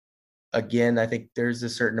 again, I think there's a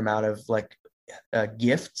certain amount of like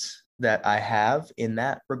gifts that I have in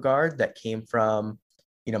that regard that came from,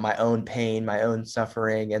 you know, my own pain, my own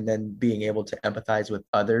suffering, and then being able to empathize with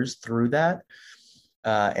others through that.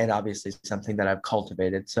 And obviously something that I've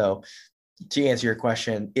cultivated. So to answer your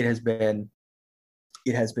question, it has been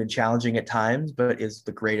challenging at times, but is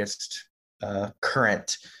the greatest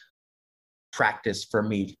current practice for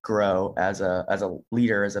me to grow as a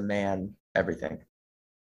leader, as a man, everything.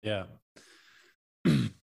 Yeah.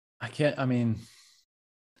 I mean,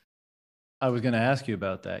 I was going to ask you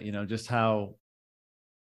about that, you know, just how,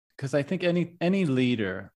 because I think any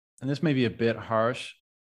leader, and this may be a bit harsh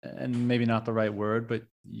and maybe not the right word, but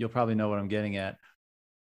you'll probably know what I'm getting at.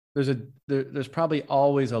 There's probably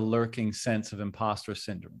always a lurking sense of imposter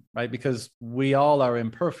syndrome, right? Because we all are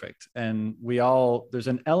imperfect, and there's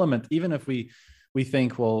an element, even if we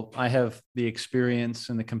think, well, I have the experience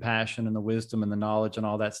and the compassion and the wisdom and the knowledge and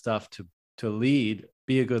all that stuff to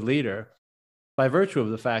be a good leader. By virtue of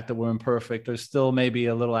the fact that we're imperfect, there's still maybe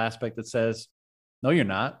a little aspect that says, no, you're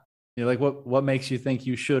not. You're like, what makes you think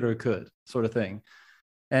you should or could, sort of thing.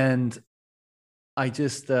 And I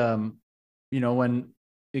just, when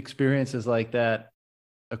experiences like that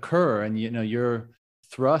occur, and you're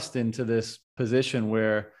thrust into this position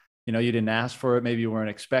where you didn't ask for it, maybe you weren't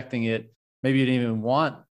expecting it, maybe you didn't even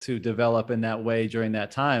want to develop in that way during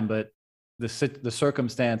that time, but the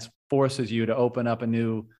circumstance forces you to open up a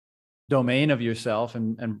new domain of yourself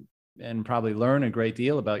and probably learn a great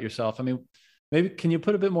deal about yourself. I mean, maybe can you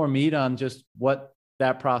put a bit more meat on just what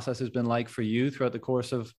that process has been like for you throughout the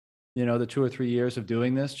course of the 2 or 3 years of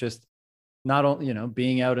doing this? Just not only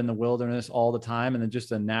being out in the wilderness all the time, and then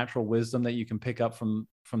just a natural wisdom that you can pick up from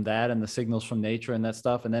that, and the signals from nature and that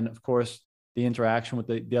stuff, and then of course the interaction with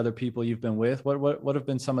the other people you've been with. What have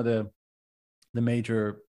been some of the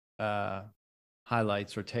major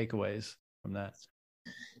highlights or takeaways from that?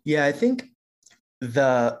 Yeah, I think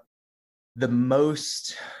the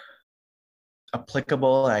most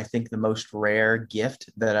applicable, and I think the most rare gift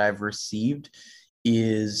that I've received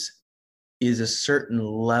is a certain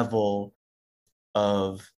level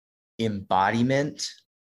of embodiment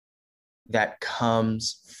that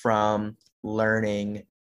comes from learning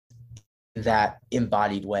that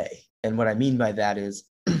embodied way. And what I mean by that is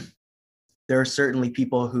there are certainly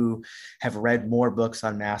people who have read more books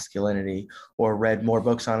on masculinity, or read more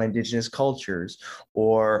books on indigenous cultures,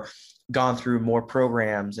 or gone through more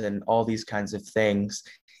programs and all these kinds of things.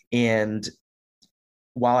 And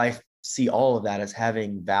while I see all of that as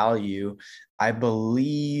having value, I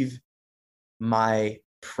believe my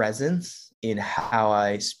presence in how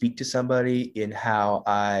I speak to somebody, in how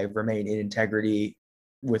I remain in integrity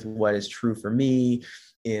with what is true for me,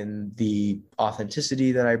 in the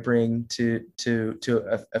authenticity that I bring to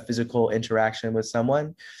a physical interaction with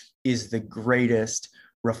someone, is the greatest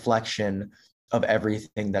reflection of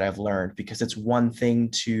everything that I've learned. Because it's one thing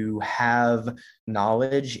to have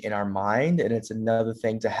knowledge in our mind, and it's another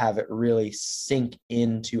thing to have it really sink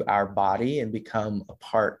into our body and become a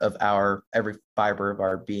part of our every fiber of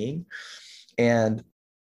our being. And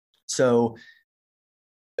so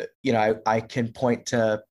I can point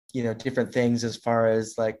to different things as far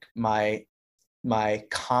as like my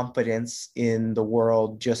confidence in the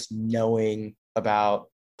world, just knowing about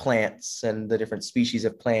plants and the different species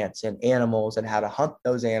of plants and animals and how to hunt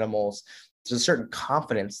those animals. There's a certain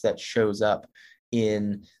confidence that shows up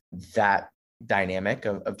in that dynamic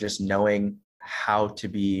of just knowing how to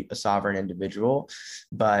be a sovereign individual.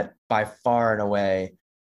 But by far and away,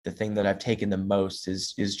 the thing that I've taken the most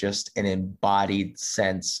is just an embodied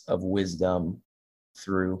sense of wisdom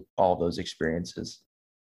through all those experiences.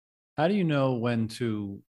 How do you know when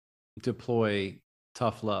to deploy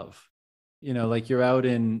tough love? Like you're out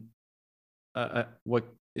in what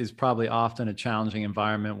is probably often a challenging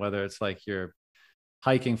environment, whether it's like you're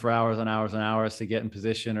hiking for hours and hours and hours to get in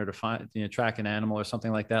position, or to find, track an animal or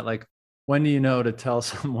something like that. Like, when do you know to tell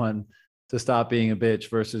someone to stop being a bitch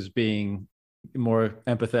versus being more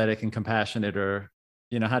empathetic and compassionate? Or,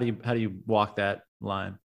 how do you walk that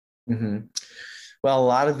line? Mm-hmm. Well, a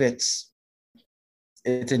lot of it's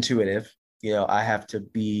intuitive. I have to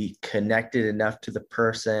be connected enough to the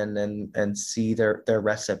person and see their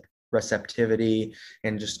receptivity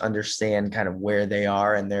and just understand kind of where they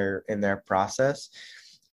are in their process.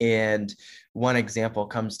 And one example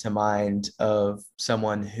comes to mind of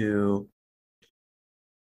someone who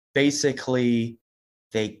basically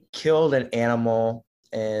they killed an animal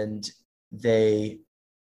and they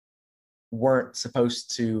weren't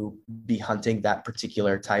supposed to be hunting that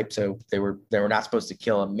particular type. So they were not supposed to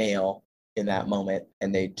kill a male in that moment,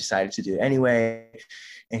 and they decided to do it anyway.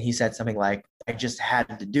 And he said something like, I just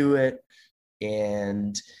had to do it.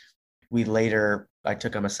 And I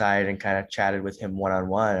took him aside and kind of chatted with him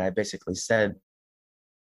one-on-one. And I basically said,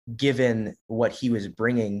 given what he was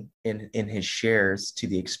bringing in his shares to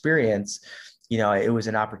the experience, it was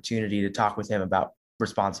an opportunity to talk with him about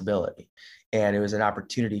responsibility. And it was an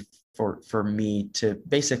opportunity for me to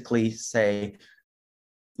basically say,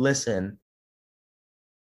 listen,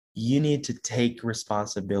 you need to take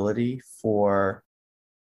responsibility for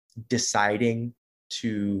deciding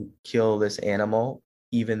to kill this animal,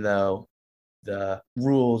 even though the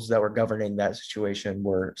rules that were governing that situation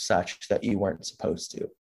were such that you weren't supposed to,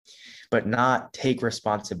 but not take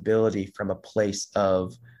responsibility from a place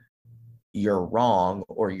of you're wrong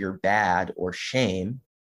or you're bad or shame,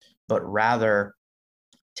 but rather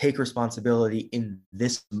take responsibility in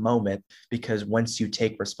this moment, because once you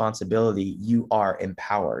take responsibility, you are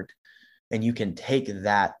empowered and you can take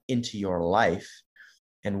that into your life.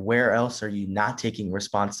 And where else are you not taking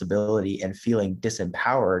responsibility and feeling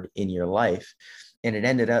disempowered in your life? And it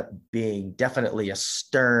ended up being definitely a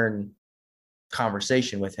stern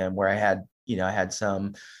conversation with him where I had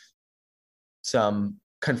some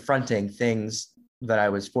confronting things that I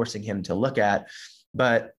was forcing him to look at,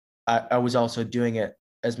 but I was also doing it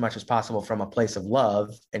as much as possible from a place of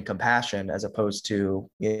love and compassion, as opposed to,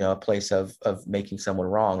 a place of making someone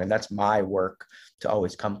wrong. And that's my work, to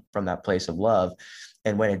always come from that place of love.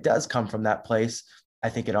 And when it does come from that place, I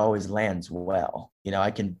think it always lands well.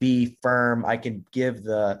 I can be firm. I can give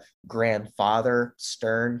the grandfather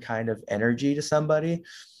stern kind of energy to somebody.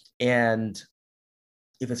 And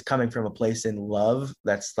if it's coming from a place in love,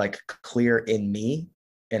 that's like clear in me,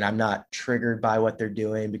 and I'm not triggered by what they're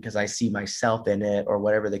doing because I see myself in it or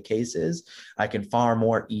whatever the case is, I can far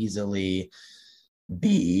more easily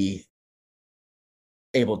be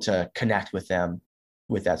able to connect with them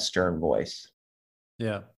with that stern voice.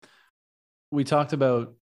 Yeah. We talked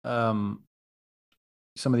about some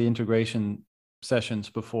of the integration sessions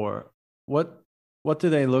before. What do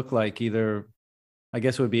they look like? Either, I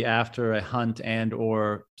guess it would be after a hunt and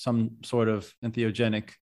or some sort of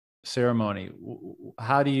entheogenic ceremony.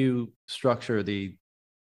 How do you structure the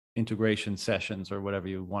integration sessions, or whatever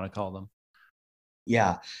you want to call them?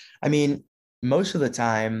 Yeah. I mean, most of the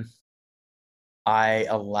time I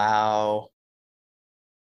allow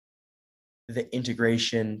the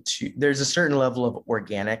integration there's a certain level of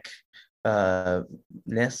organic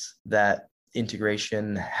ness that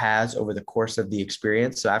integration has over the course of the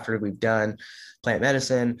experience. So after we've done plant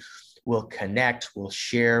medicine, we'll connect, we'll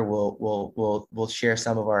share, we'll share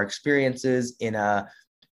some of our experiences in a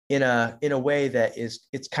way that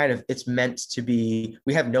it's meant to be.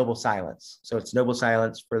 We have noble silence, so it's noble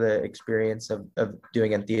silence for the experience of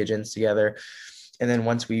doing entheogens together. And then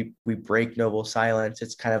once we break noble silence,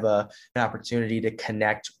 it's kind of an opportunity to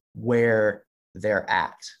connect where they're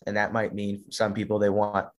at. And that might mean some people, they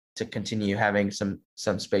want to continue having some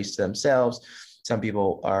space to themselves. Some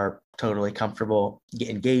people are totally comfortable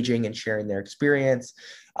engaging and sharing their experience.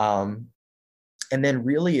 And then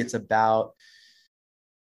really it's about,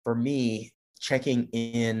 for me, checking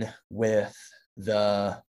in with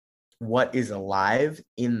what is alive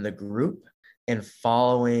in the group and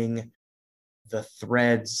following the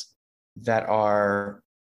threads that are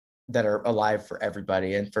alive for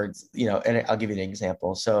everybody. And and I'll give you an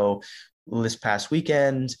example. So this past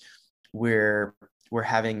weekend, we're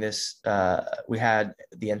having this, we had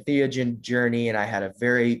the entheogen journey, and I had a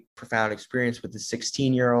very profound experience with the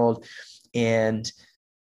 16-year-old. And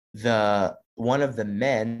one of the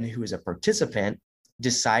men who was a participant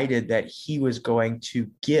decided that he was going to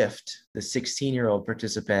gift the 16-year-old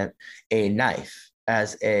participant a knife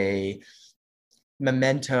as a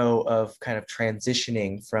memento of kind of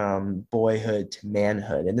transitioning from boyhood to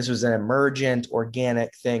manhood. And this was an emergent,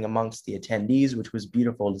 organic thing amongst the attendees, which was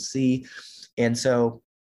beautiful to see. And so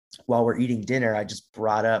while we're eating dinner, I just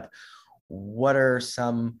brought up, what are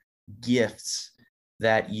some gifts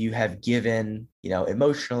that you have given,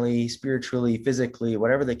 emotionally, spiritually, physically,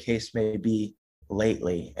 whatever the case may be,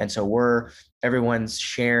 lately. And so everyone's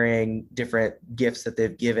sharing different gifts that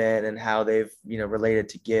they've given and how they've, related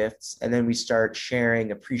to gifts. And then we start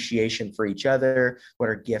sharing appreciation for each other. What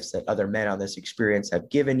are gifts that other men on this experience have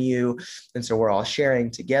given you? And so we're all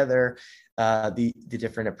sharing together the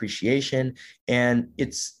different appreciation. And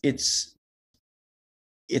it's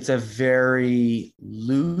a very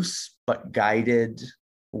loose but guided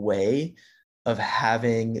way of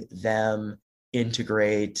having them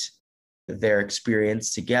integrate their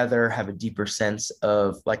experience together, have a deeper sense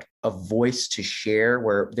of like a voice to share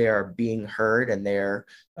where they are being heard and they're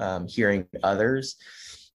hearing others.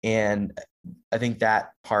 And I think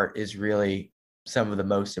that part is really some of the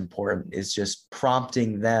most important, is just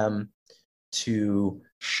prompting them to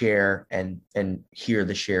share and hear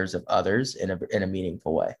the shares of others in a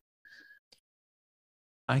meaningful way.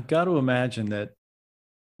 I got to imagine that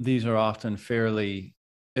these are often fairly,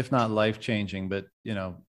 if not life-changing, but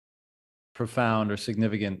profound or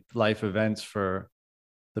significant life events for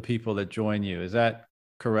the people that join you. Is that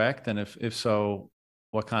correct? And if so,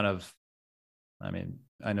 what kind of, I mean,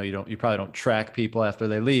 I know you probably don't track people after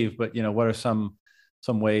they leave, but what are some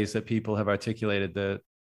ways that people have articulated the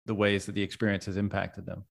ways that the experience has impacted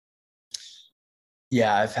them?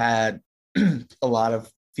 Yeah, I've had a lot of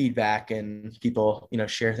feedback and people,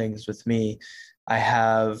 share things with me. I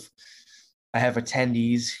have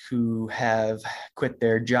attendees who have quit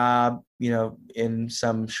their job, in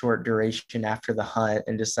some short duration after the hunt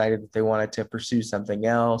and decided that they wanted to pursue something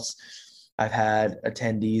else. I've had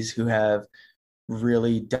attendees who have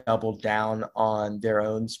really doubled down on their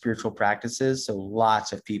own spiritual practices. So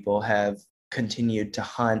lots of people have continued to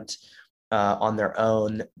hunt on their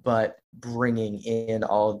own, but bringing in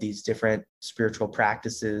all of these different spiritual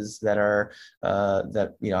practices that are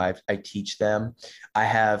I teach them. I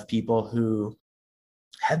have people who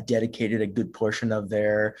have dedicated a good portion of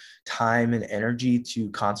their time and energy to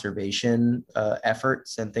conservation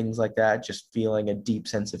efforts and things like that, just feeling a deep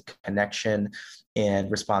sense of connection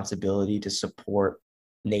and responsibility to support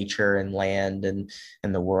nature and land and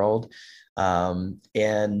the world.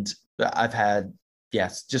 And I've had,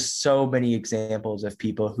 yes, just so many examples of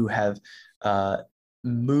people who have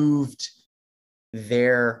moved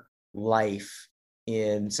their life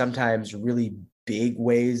in sometimes really big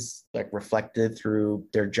ways, like reflected through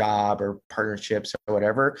their job or partnerships or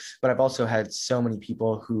whatever. But I've also had so many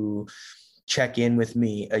people who check in with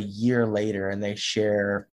me a year later and they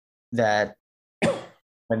share that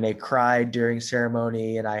when they cried during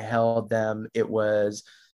ceremony and I held them, it was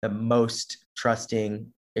the most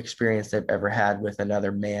trusting experience they've ever had with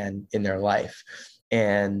another man in their life.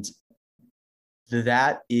 And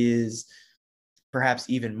that is perhaps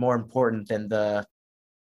even more important than the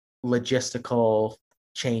logistical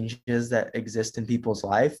changes that exist in people's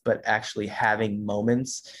life, but actually having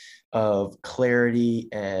moments of clarity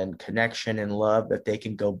and connection and love that they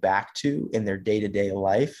can go back to in their day-to-day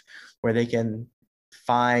life, where they can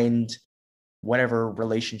find whatever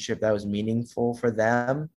relationship that was meaningful for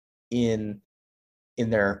them in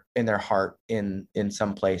their heart, in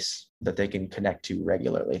some place that they can connect to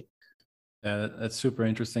regularly. Yeah, that's super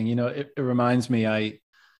interesting. It reminds me, I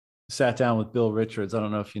sat down with Bill Richards. I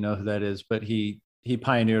don't know if you know who that is, but he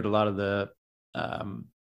pioneered a lot of the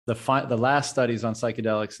last studies on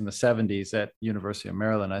psychedelics in the 70s at University of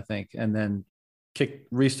Maryland, I think, and then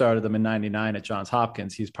restarted them in 99 at Johns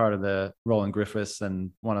Hopkins. He's part of the Roland Griffiths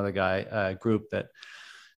and one other guy group that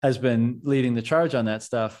has been leading the charge on that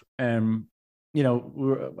stuff. And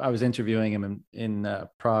I was interviewing him in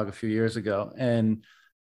Prague a few years ago,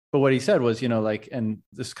 but what he said was, and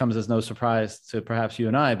this comes as no surprise to perhaps you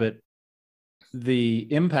and I, but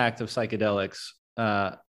the impact of psychedelics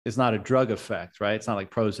is not a drug effect, right? It's not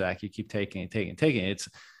like Prozac. You keep taking it. It's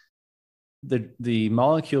the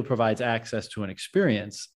molecule provides access to an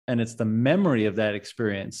experience, and it's the memory of that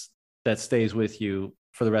experience that stays with you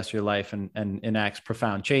for the rest of your life and enacts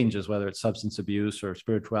profound changes, whether it's substance abuse or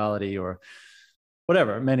spirituality or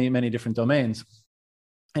whatever, many, many different domains.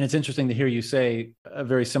 And it's interesting to hear you say a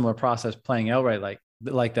very similar process playing out right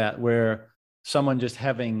like that, where someone just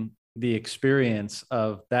having the experience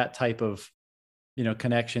of that type of,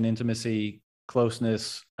 connection, intimacy,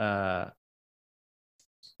 closeness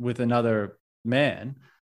with another man,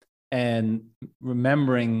 and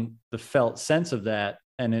remembering the felt sense of that,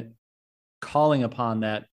 and it calling upon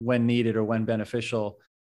that when needed or when beneficial,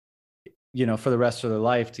 for the rest of their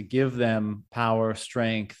life, to give them power,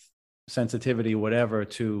 strength, sensitivity, whatever,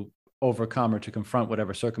 to overcome or to confront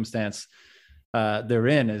whatever circumstance they're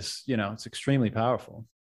in, is, it's extremely powerful.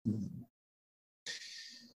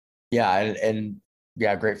 Yeah. And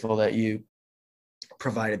yeah, grateful that you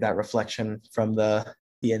provided that reflection from the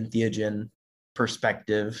entheogen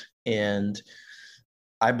perspective, and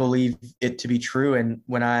I believe it to be true. And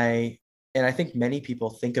I think many people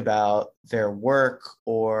think about their work,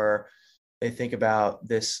 or they think about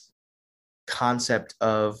this concept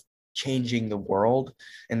of changing the world,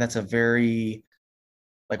 and that's a very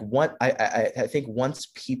like what I think once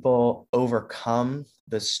people overcome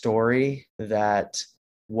the story that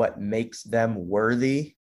what makes them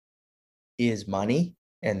worthy is money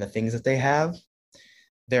and the things that they have,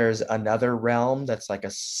 there's another realm that's like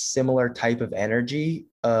a similar type of energy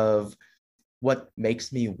of what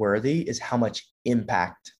makes me worthy is how much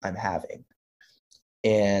impact I'm having.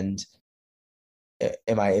 And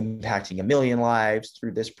am I impacting a million lives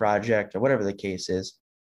through this project or whatever the case is?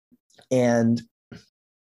 And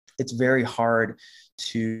it's very hard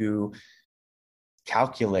to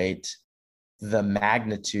calculate the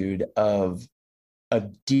magnitude of a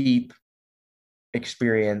deep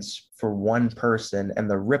experience for one person and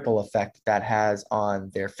the ripple effect that has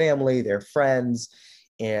on their family, their friends,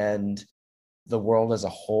 and the world as a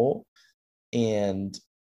whole. And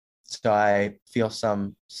so I feel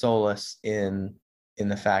some solace in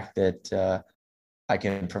the fact that I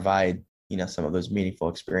can provide, some of those meaningful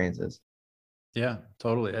experiences. Yeah,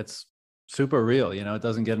 totally. It's super real. It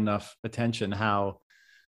doesn't get enough attention how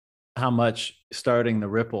much starting the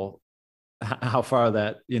ripple, how far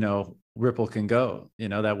that, ripple can go,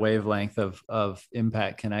 that wavelength of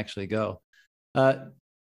impact can actually go.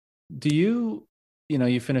 Do you,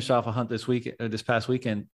 you finished off a hunt this past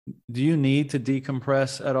weekend. Do you need to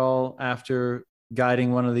decompress at all after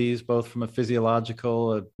guiding one of these, both from a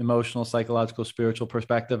physiological, emotional, psychological, spiritual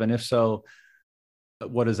perspective? And if so,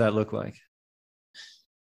 what does that look like?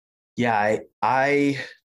 Yeah, I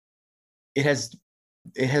it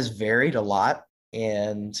has varied a lot.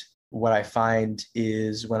 And what I find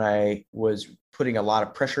is when I was putting a lot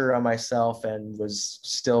of pressure on myself and was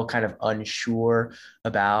still kind of unsure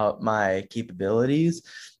about my capabilities,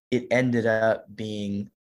 it ended up being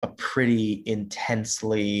a pretty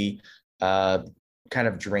intensely kind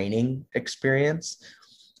of draining experience.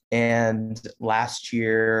 And last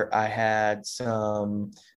year, I had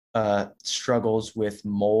some struggles with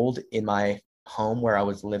mold in my home where I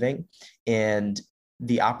was living. And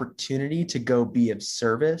the opportunity to go be of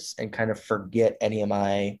service and kind of forget any of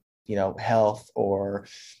my, health or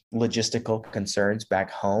logistical concerns back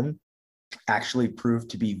home actually proved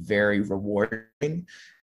to be very rewarding.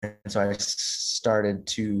 And so I started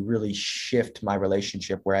to really shift my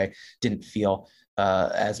relationship where I didn't feel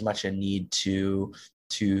as much a need to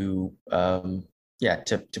put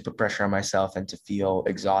pressure on myself and to feel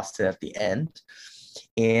exhausted at the end.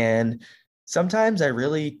 And sometimes I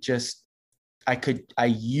really just I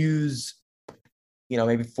use,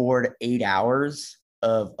 maybe 4 to 8 hours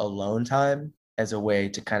of alone time as a way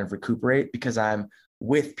to kind of recuperate, because I'm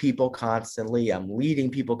with people constantly, I'm leading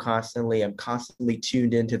people constantly, I'm constantly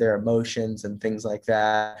tuned into their emotions and things like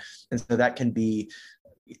that. And so that can be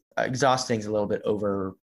exhausting, is a little bit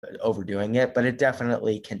overdoing it, but it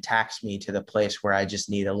definitely can tax me to the place where I just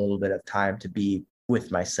need a little bit of time to be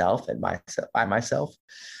with myself and by myself.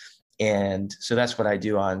 And so that's what I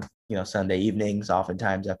do on, Sunday evenings,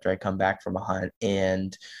 oftentimes after I come back from a hunt,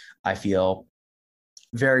 and I feel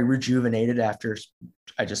very rejuvenated after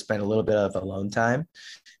I just spend a little bit of alone time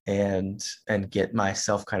and get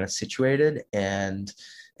myself kind of situated. And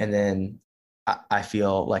then I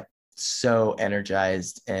feel like so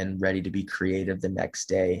energized and ready to be creative the next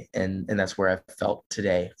day. And that's where I felt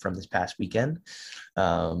today from this past weekend.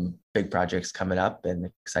 Big projects coming up and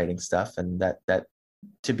exciting stuff. And that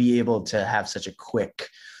to be able to have such a quick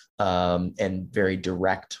and very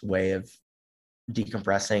direct way of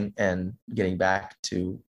decompressing and getting back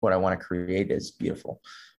to what I want to create is beautiful.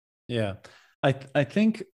 Yeah. I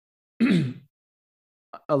think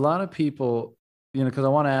a lot of people, because I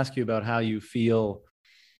want to ask you about how you feel,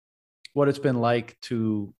 what it's been like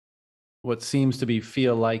to what seems to be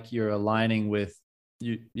feel like you're aligning with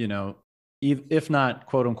if not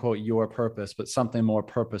quote unquote your purpose, but something more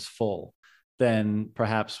purposeful than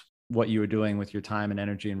perhaps what you were doing with your time and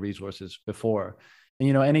energy and resources before.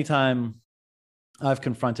 And anytime I've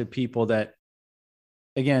confronted people that,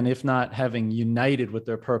 again, if not having united with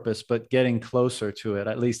their purpose, but getting closer to it,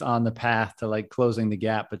 at least on the path to like closing the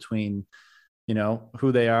gap between,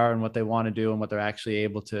 who they are and what they want to do and what they're actually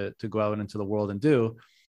able to go out into the world and do.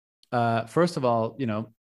 First of all,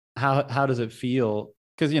 how does it feel?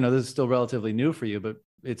 Because, this is still relatively new for you, but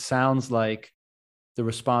it sounds like the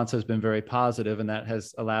response has been very positive, and that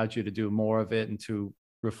has allowed you to do more of it and to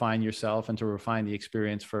refine yourself and to refine the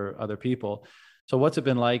experience for other people. So what's it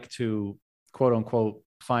been like to quote unquote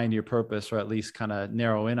find your purpose, or at least kind of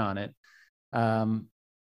narrow in on it?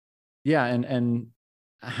 Yeah, and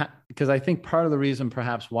because I think part of the reason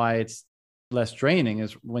perhaps why it's less draining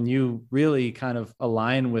is when you really kind of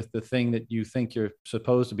align with the thing that you think you're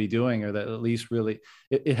supposed to be doing, or that at least really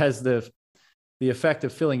it has the effect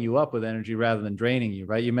of filling you up with energy rather than draining you,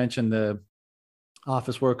 right? You mentioned the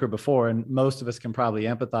office worker before, and most of us can probably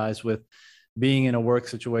empathize with being in a work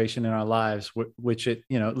situation in our lives, which it,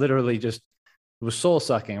 literally just was soul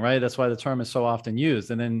sucking, right? That's why the term is so often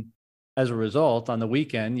used. And then as a result, on the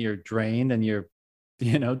weekend, you're drained and you're,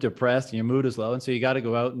 depressed and your mood is low. And so you got to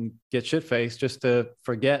go out and get shit faced just to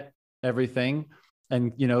forget everything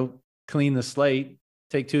and, clean the slate,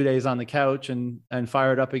 take 2 days on the couch and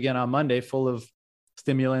fire it up again on Monday full of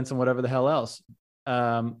stimulants and whatever the hell else.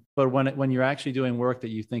 But when you're actually doing work that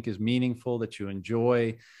you think is meaningful, that you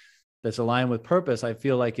enjoy, that's aligned with purpose, I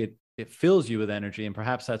feel like it fills you with energy, and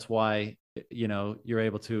perhaps that's why you're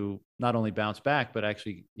able to not only bounce back but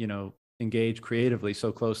actually engage creatively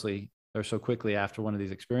so closely or so quickly after one of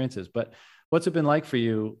these experiences. But what's it been like for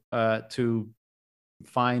you to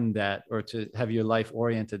find that, or to have your life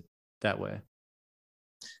oriented that way?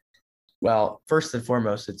 Well, first and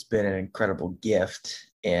foremost, it's been an incredible gift.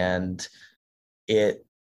 And it,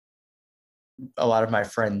 a lot of my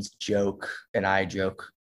friends joke, and I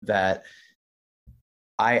joke, that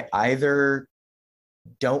I either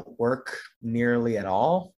don't work nearly at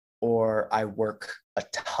all or I work a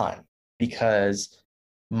ton, because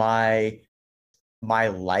my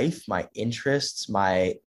life, my interests,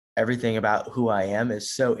 my everything about who I am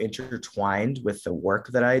is so intertwined with the work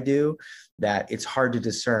that I do that it's hard to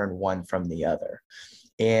discern one from the other.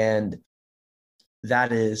 And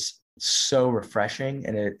that is so refreshing,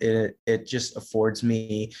 and it just affords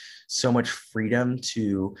me so much freedom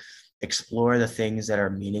to explore the things that are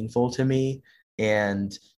meaningful to me,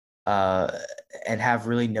 and uh and have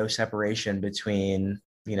really no separation between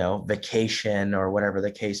vacation or whatever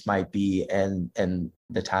the case might be, and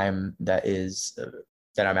the time that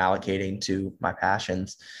I'm allocating to my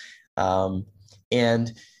passions.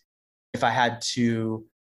 And if I had to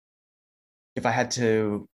if I had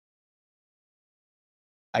to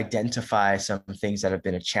identify some things that have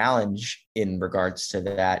been a challenge in regards to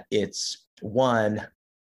that, it's one,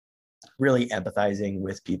 really empathizing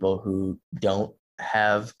with people who don't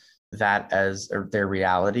have that as their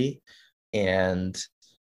reality, and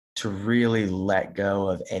to really let go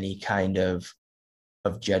of any kind of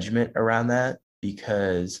judgment around that,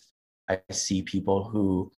 because I see people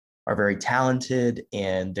who are very talented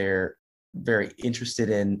and they're very interested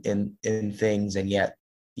in things, and yet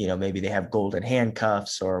maybe they have golden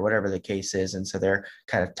handcuffs or whatever the case is, and so they're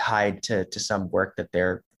kind of tied to some work that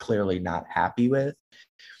they're clearly not happy with.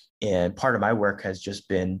 And part of my work has just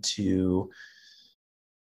been to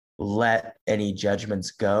let any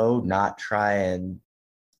judgments go, not try and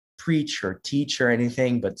preach or teach or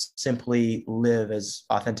anything, but simply live as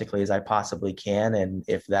authentically as I possibly can. And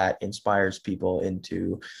if that inspires people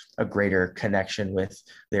into a greater connection with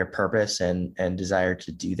their purpose and desire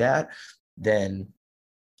to do that, then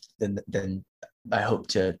I hope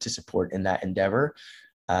to support in that endeavor.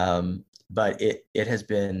 But it has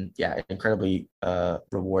been, yeah, incredibly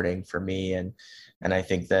rewarding for me, and I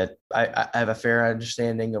think that I have a fair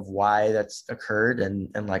understanding of why that's occurred,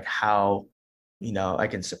 and like how I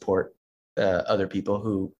can support other people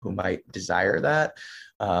who might desire that.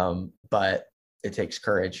 But it takes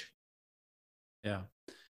courage. Yeah.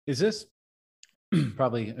 Is this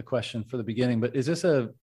probably a question for the beginning, but is this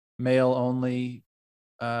a male only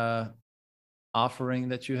uh, offering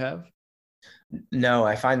that you have? No,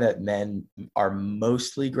 I find that men are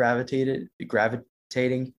mostly gravitating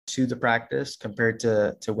to the practice compared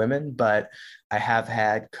to women, but I have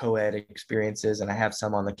had co-ed experiences, and I have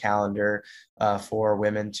some on the calendar for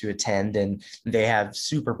women to attend, and they have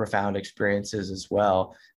super profound experiences as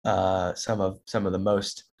well. Some of the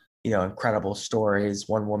most incredible stories.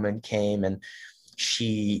 One woman came and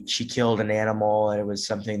she killed an animal, and it was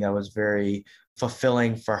something that was very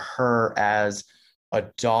fulfilling for her as a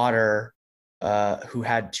daughter who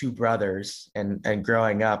had two brothers, and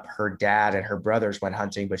growing up, her dad and her brothers went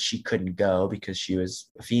hunting, but she couldn't go because she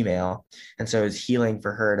was a female. And so it was healing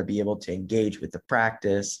for her to be able to engage with the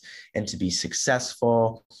practice and to be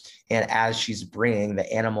successful. And as she's bringing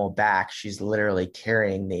the animal back, she's literally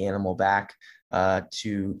carrying the animal back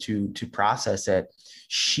to process it.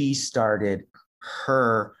 She started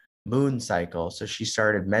her moon cycle, so she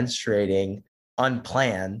started menstruating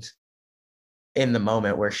unplanned in the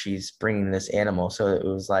moment where she's bringing this animal. So it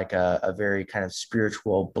was like a very kind of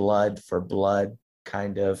spiritual blood for blood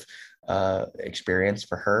kind of experience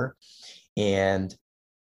for her. And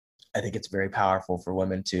I think it's very powerful for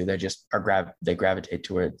women too. They just they gravitate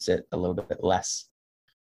towards it a little bit less.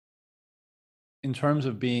 in terms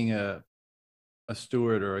of being a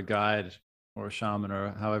steward or a guide or a shaman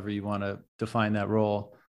or however you want to define that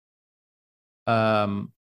role, does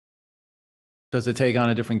it take on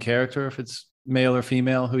a different character if it's male or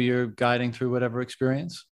female who you're guiding through whatever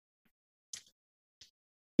experience?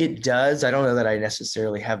 It does. I don't know that I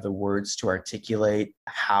necessarily have the words to articulate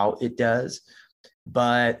how it does,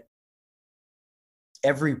 but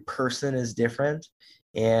every person is different.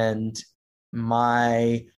 And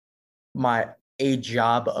my a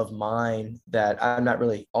job of mine that I'm not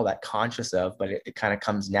really all that conscious of, but it kind of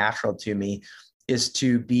comes natural to me, is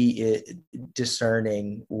to be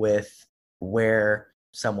discerning with where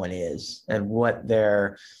someone is and what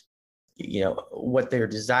they're what they're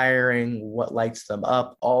desiring, what lights them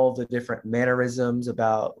up, all the different mannerisms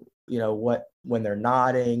about what when they're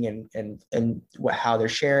nodding and what, how they're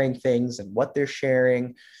sharing things and what they're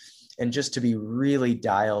sharing, and just to be really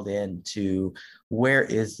dialed in to where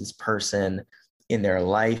is this person in their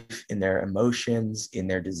life, in their emotions, in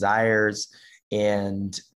their desires.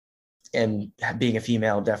 And being a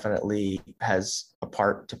female definitely has a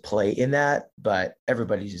part to play in that, but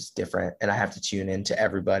everybody's just different, and I have to tune into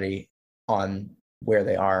everybody on where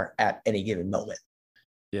they are at any given moment.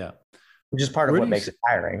 Yeah, which is part of what makes it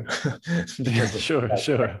tiring. Because sure.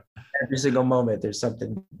 Every single moment there's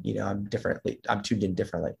something, I'm tuned in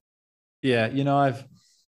differently. Yeah, I've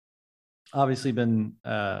obviously been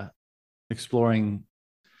exploring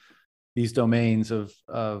these domains of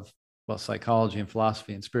psychology and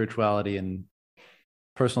philosophy and spirituality and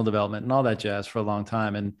personal development and all that jazz for a long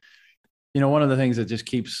time. And one of the things that just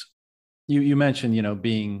keeps you mentioned,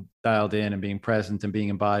 being dialed in and being present and being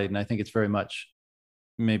embodied, and I think it's very much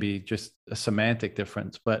maybe just a semantic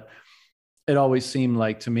difference, but it always seemed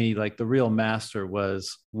like to me like the real master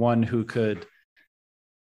was one who could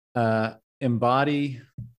embody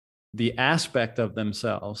the aspect of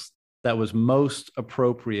themselves that was most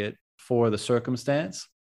appropriate for the circumstance,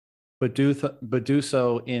 but do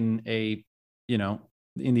so in a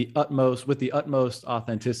in the utmost, with the utmost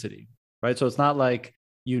authenticity, right? So it's not like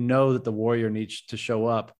that the warrior needs to show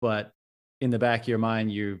up, but in the back of your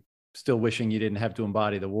mind you're still wishing you didn't have to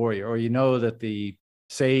embody the warrior, or that the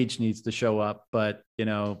sage needs to show up, but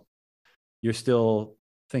you're still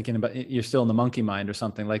you're still in the monkey mind or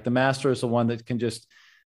something. Like the master is the one that can just,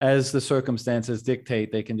 as the circumstances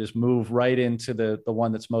dictate, they can just move right into the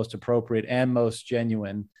one that's most appropriate and most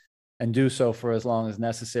genuine, and do so for as long as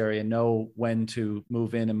necessary, and know when to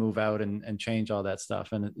move in and move out and change all that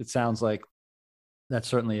stuff. And it sounds like that's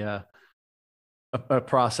certainly a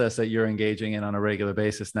process that you're engaging in on a regular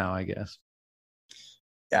basis now, I guess.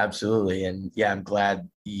 Absolutely. And yeah, I'm glad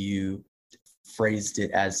you phrased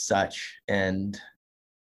it as such. And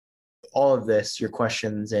all of this, your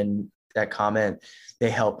questions and that comment, they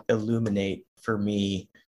help illuminate for me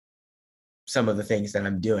some of the things that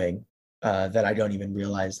I'm doing that I don't even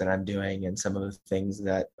realize that I'm doing, and some of the things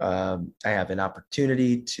that I have an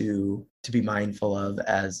opportunity to be mindful of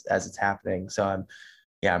as it's happening. So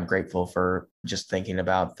I'm grateful for just thinking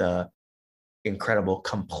about the incredible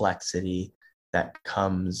complexity that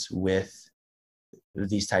comes with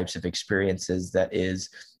these types of experiences, that is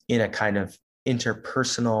in a kind of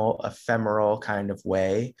interpersonal, ephemeral kind of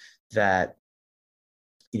way that,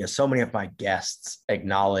 so many of my guests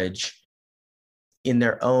acknowledge in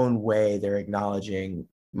their own way. They're acknowledging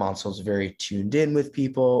Mansel's very tuned in with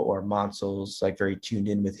people, or Mansel's like very tuned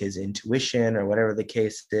in with his intuition, or whatever the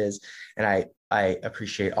case is. And I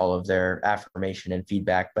appreciate all of their affirmation and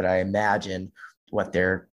feedback, but I imagine what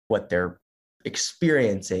they're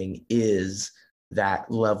experiencing is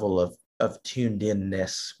that level of tuned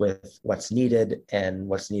inness with what's needed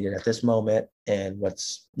at this moment, and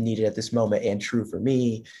what's needed at this moment and true for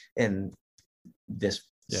me, and this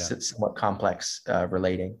somewhat complex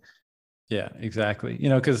relating. Yeah, exactly.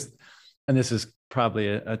 Because, and this is probably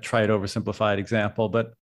a trite, oversimplified example,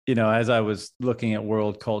 but as I was looking at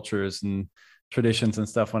world cultures and traditions and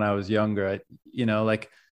stuff when I was younger,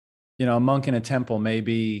 a monk in a temple may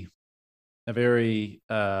be a very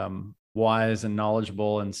wise and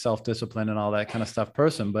knowledgeable and self-disciplined and all that kind of stuff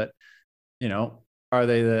person, but are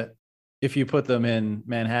they if you put them in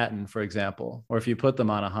Manhattan, for example, or if you put them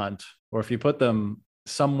on a hunt, or if you put them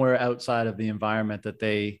somewhere outside of the environment that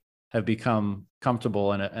they have become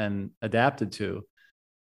comfortable and adapted to,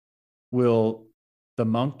 will the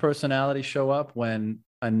monk personality show up when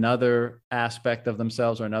another aspect of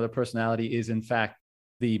themselves or another personality is in fact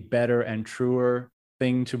the better and truer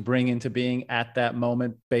thing to bring into being at that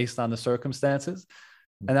moment based on the circumstances?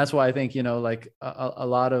 And that's why I think, like a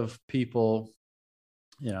lot of people,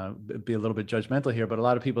 be a little bit judgmental here, but a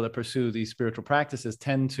lot of people that pursue these spiritual practices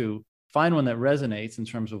tend to find one that resonates in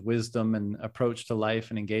terms of wisdom and approach to life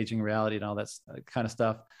and engaging reality and all that kind of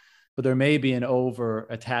stuff. But there may be an over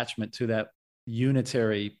attachment to that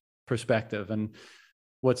unitary perspective. And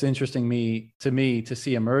what's interesting to me to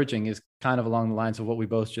see emerging is kind of along the lines of what we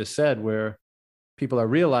both just said, where people are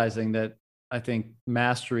realizing that I think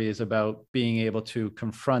mastery is about being able to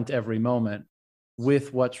confront every moment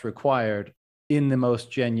with what's required in the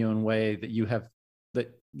most genuine way that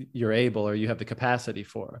you're able, or you have the capacity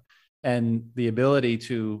for, and the ability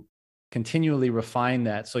to continually refine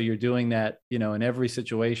that. So you're doing that, in every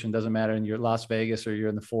situation, doesn't matter in your Las Vegas or you're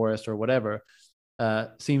in the forest or whatever,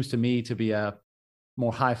 seems to me to be a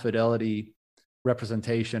more high fidelity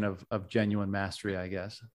representation of genuine mastery, I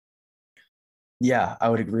guess. Yeah, I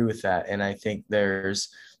would agree with that. And I think there's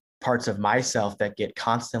parts of myself that get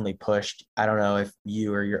constantly pushed. I don't know if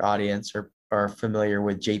you or your audience are familiar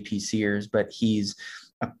with JP Sears, but he's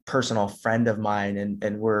a personal friend of mine,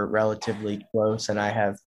 and we're relatively close. And I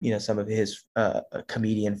have, some of his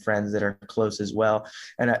comedian friends that are close as well.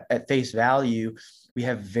 And at face value, we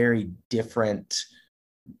have very different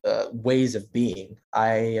ways of being.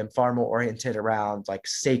 I am far more oriented around like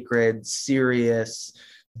sacred, serious,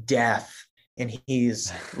 death, and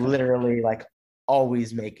he's literally like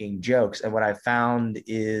always making jokes. And what I found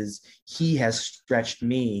is he has stretched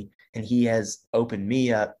me, and he has opened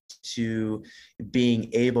me up to being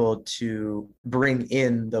able to bring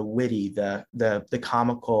in the witty, the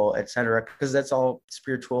comical, etc., because that's all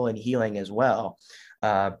spiritual and healing as well.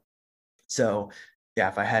 So yeah,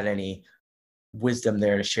 if I had any wisdom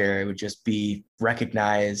there to share, it would just be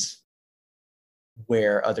recognize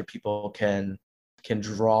where other people can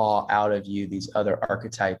draw out of you these other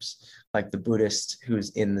archetypes, like the Buddhist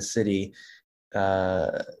who's in the city,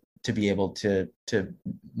 to be able to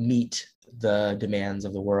meet the demands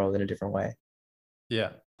of the world in a different way.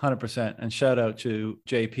 Yeah, 100%. And shout out to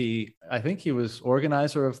JP. I think he was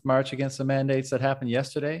organizer of March Against the Mandates that happened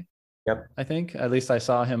yesterday. Yep. I think at least I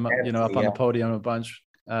saw him, up on the podium a bunch.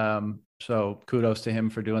 So kudos to him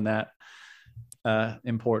for doing that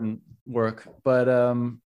important work. But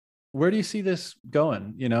where do you see this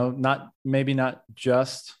going? Maybe not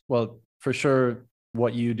just, well, for sure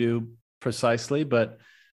what you do precisely, but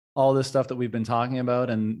all this stuff that we've been talking about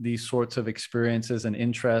and these sorts of experiences and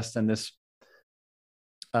interest and this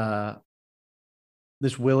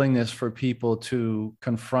willingness for people to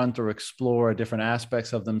confront or explore different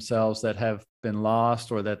aspects of themselves that have been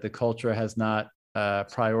lost or that the culture has not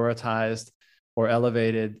prioritized or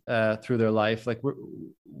elevated through their life. Like,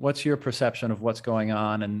 what's your perception of what's going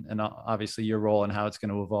on, and obviously your role and how it's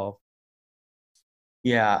going to evolve?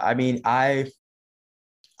 Yeah, I mean, I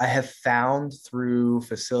have found through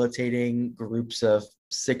facilitating groups of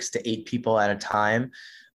 6 to 8 people at a time,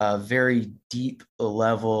 a very deep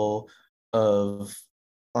level of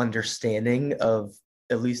understanding of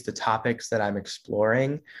at least the topics that I'm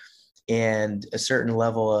exploring, and a certain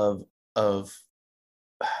level of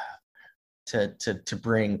to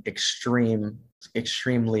bring extremely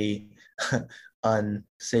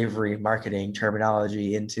unsavory marketing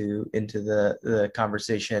terminology into the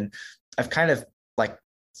conversation. I've kind of like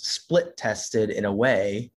split tested in a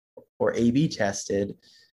way, or A/B tested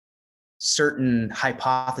certain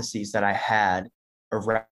hypotheses that I had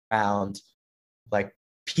around, like,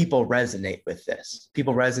 people resonate with this.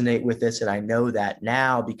 And I know that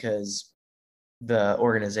now because the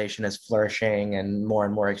organization is flourishing and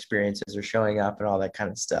more experiences are showing up and all that kind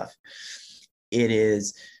of stuff. I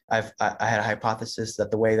had a hypothesis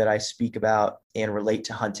that the way that I speak about and relate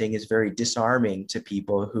to hunting is very disarming to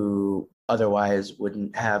people who otherwise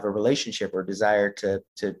wouldn't have a relationship or desire to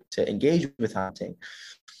engage with hunting.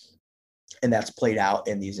 And that's played out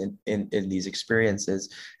in these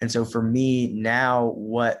experiences. And so for me now,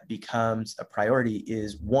 what becomes a priority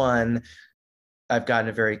is, one, I've gotten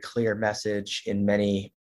a very clear message in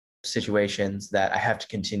many situations that I have to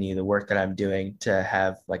continue the work that I'm doing to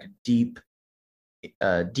have like a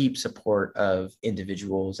deep support of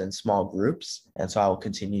individuals and small groups. And so I will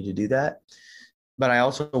continue to do that. But I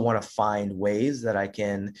also want to find ways that I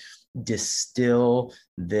can distill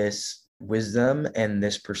this wisdom and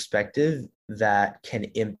this perspective that can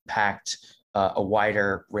impact a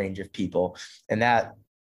wider range of people. And that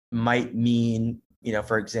might mean,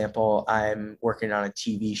 for example, I'm working on a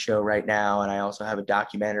TV show right now, and I also have a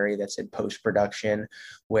documentary that's in post-production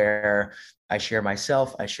where I share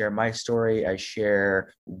myself, I share my story, I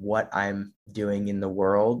share what I'm doing in the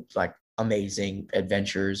world, like amazing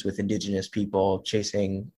adventures with indigenous people,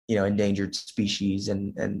 chasing, endangered species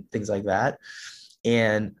and things like that.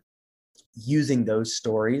 And using those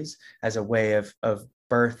stories as a way of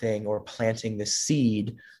birthing or planting the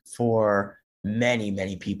seed for many,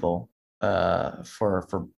 many people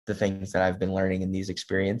for the things that I've been learning in these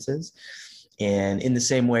experiences. And in the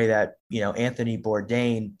same way that, Anthony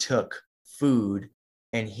Bourdain took food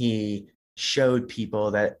and he showed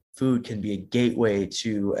people that food can be a gateway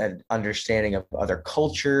to an understanding of other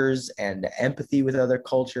cultures and empathy with other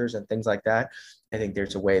cultures and things like that. I think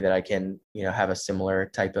there's a way that I can, have a similar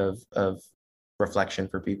type of reflection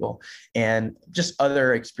for people, and just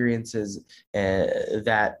other experiences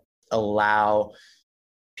that allow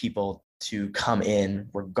people to come in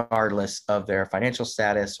regardless of their financial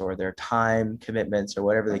status or their time commitments or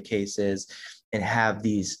whatever the case is, and have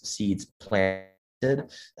these seeds planted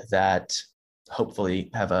that hopefully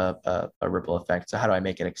have a ripple effect. So how do I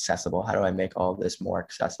make it accessible? How do I make all this more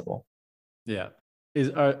accessible? Yeah.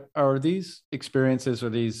 Are these experiences or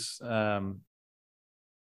these hunting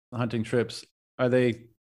trips, are they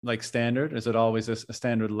like standard? Is it always a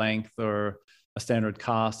standard length or a standard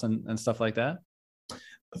cost and stuff like that?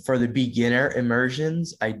 For the beginner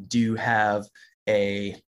immersions, I do have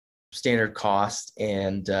a standard cost,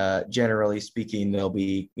 and generally speaking, they'll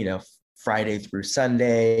be, Friday through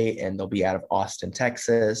Sunday, and they'll be out of Austin,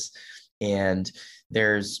 Texas. And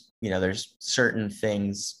there's certain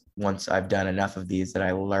things once I've done enough of these that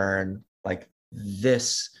I learn, like,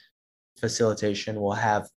 this facilitation will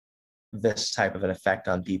have this type of an effect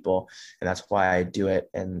on people, and that's why I do it.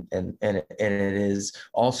 And it is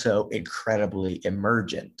also incredibly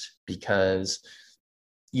emergent, because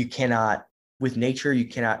you cannot, with nature, you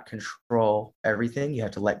cannot control everything. You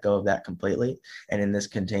have to let go of that completely. And in this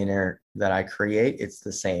container that I create, it's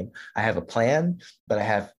the same. I have a plan, but I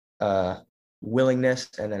have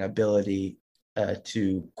willingness and an ability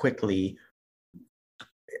to quickly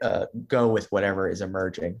go with whatever is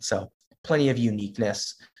emerging. So plenty of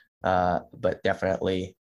uniqueness, but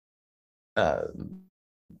definitely a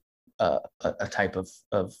type of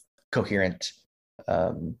coherent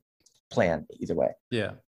plan either way.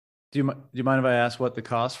 Yeah. Do you mind if I ask what the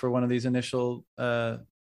cost for one of these initial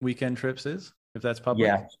weekend trips is, if that's public?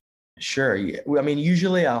 Yeah, sure. Yeah. I mean,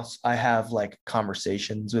 usually I have like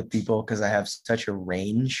conversations with people, because I have such a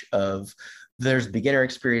range of, there's beginner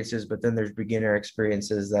experiences, but then there's beginner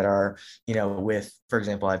experiences that are, with, for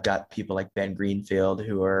example, I've got people like Ben Greenfield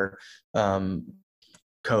who are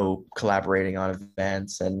collaborating on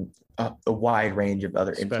events, and a wide range of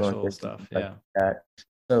other Special influencers stuff. like Yeah. that.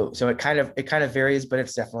 So it kind of varies, but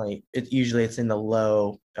it's definitely, usually it's in the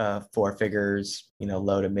low four figures,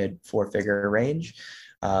 low to mid four-figure range.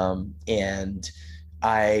 And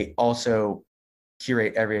I also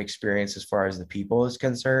curate every experience as far as the people is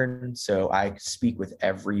concerned. So I speak with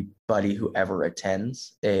everybody who ever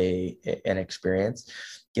attends an experience,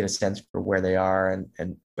 get a sense for where they are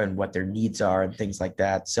and what their needs are and things like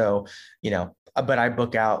that. So, but I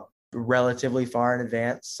book out relatively far in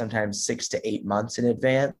advance, sometimes 6 to 8 months in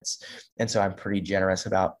advance. And so I'm pretty generous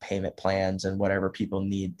about payment plans and whatever people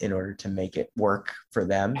need in order to make it work for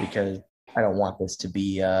them, because I don't want this to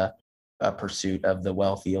be a pursuit of the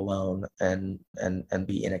wealthy alone and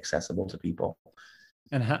be inaccessible to people.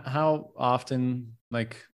 And how often,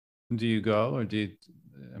 like, do you go, or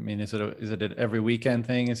I mean, is it an every weekend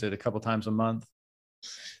thing? Is it a couple times a month?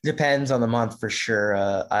 Depends on the month for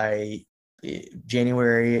sure.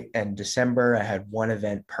 January and December, I had one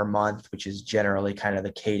event per month, which is generally kind of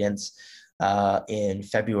the cadence. In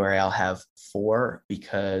February, I'll have 4,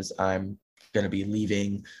 because I'm going to be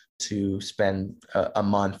leaving to spend a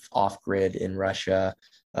month off grid in Russia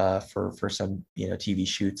for some TV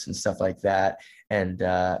shoots and stuff like that. And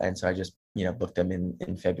so I just booked them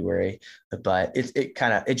in February, but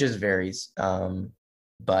it just varies.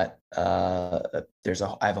 But I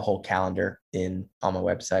have a whole calendar on my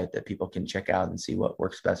website that people can check out and see what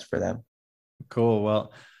works best for them. Cool.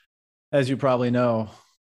 Well, as you probably know,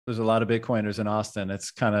 there's a lot of Bitcoiners in Austin.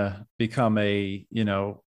 It's kind of become a,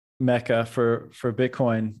 mecca for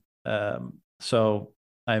Bitcoin. So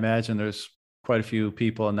I imagine there's quite a few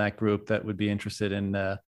people in that group that would be interested in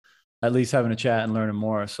at least having a chat and learning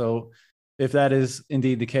more. So if that is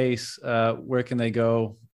indeed the case, where can they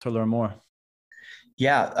go to learn more?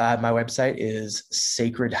 Yeah, my website is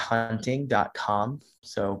sacredhunting.com.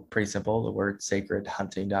 So pretty simple, the word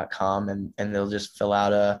sacredhunting.com, and they'll just fill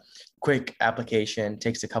out a quick application. It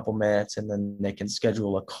takes a couple minutes, and then they can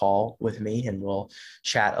schedule a call with me, and we'll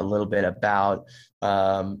chat a little bit about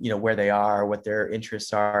where they are, what their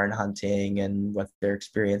interests are in hunting, and what their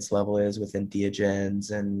experience level is with entheogens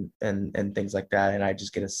and things like that. And I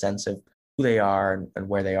just get a sense of who they are and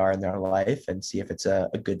where they are in their life, and see if it's a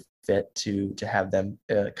good fit to have them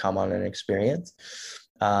come on an experience.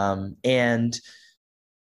 And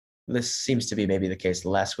this seems to be maybe the case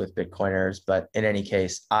less with Bitcoiners, but in any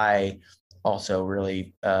case, I also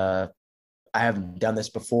really I haven't done this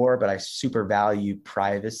before, but I super value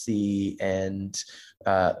privacy and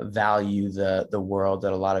value the world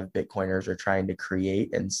that a lot of Bitcoiners are trying to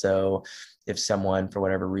create. And so if someone, for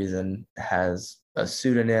whatever reason, has a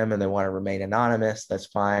pseudonym and they want to remain anonymous, that's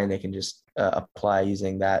fine. They can just apply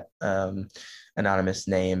using that anonymous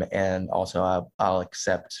name. And also I'll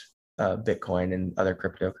accept Bitcoin and other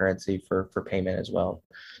cryptocurrency for payment as well.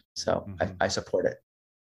 So I support it.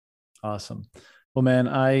 Awesome. Well, man,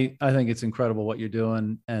 I think it's incredible what you're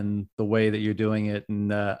doing and the way that you're doing it.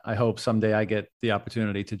 And I hope someday I get the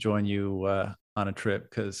opportunity to join you on a trip,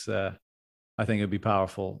 because I think it'd be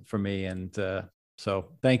powerful for me. And so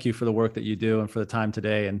thank you for the work that you do and for the time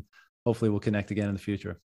today. And hopefully we'll connect again in the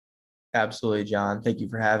future. Absolutely, John. Thank you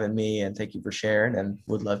for having me, and thank you for sharing, and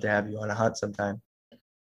would love to have you on a hunt sometime.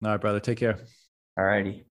 All right, brother. Take care. All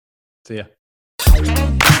righty. See ya.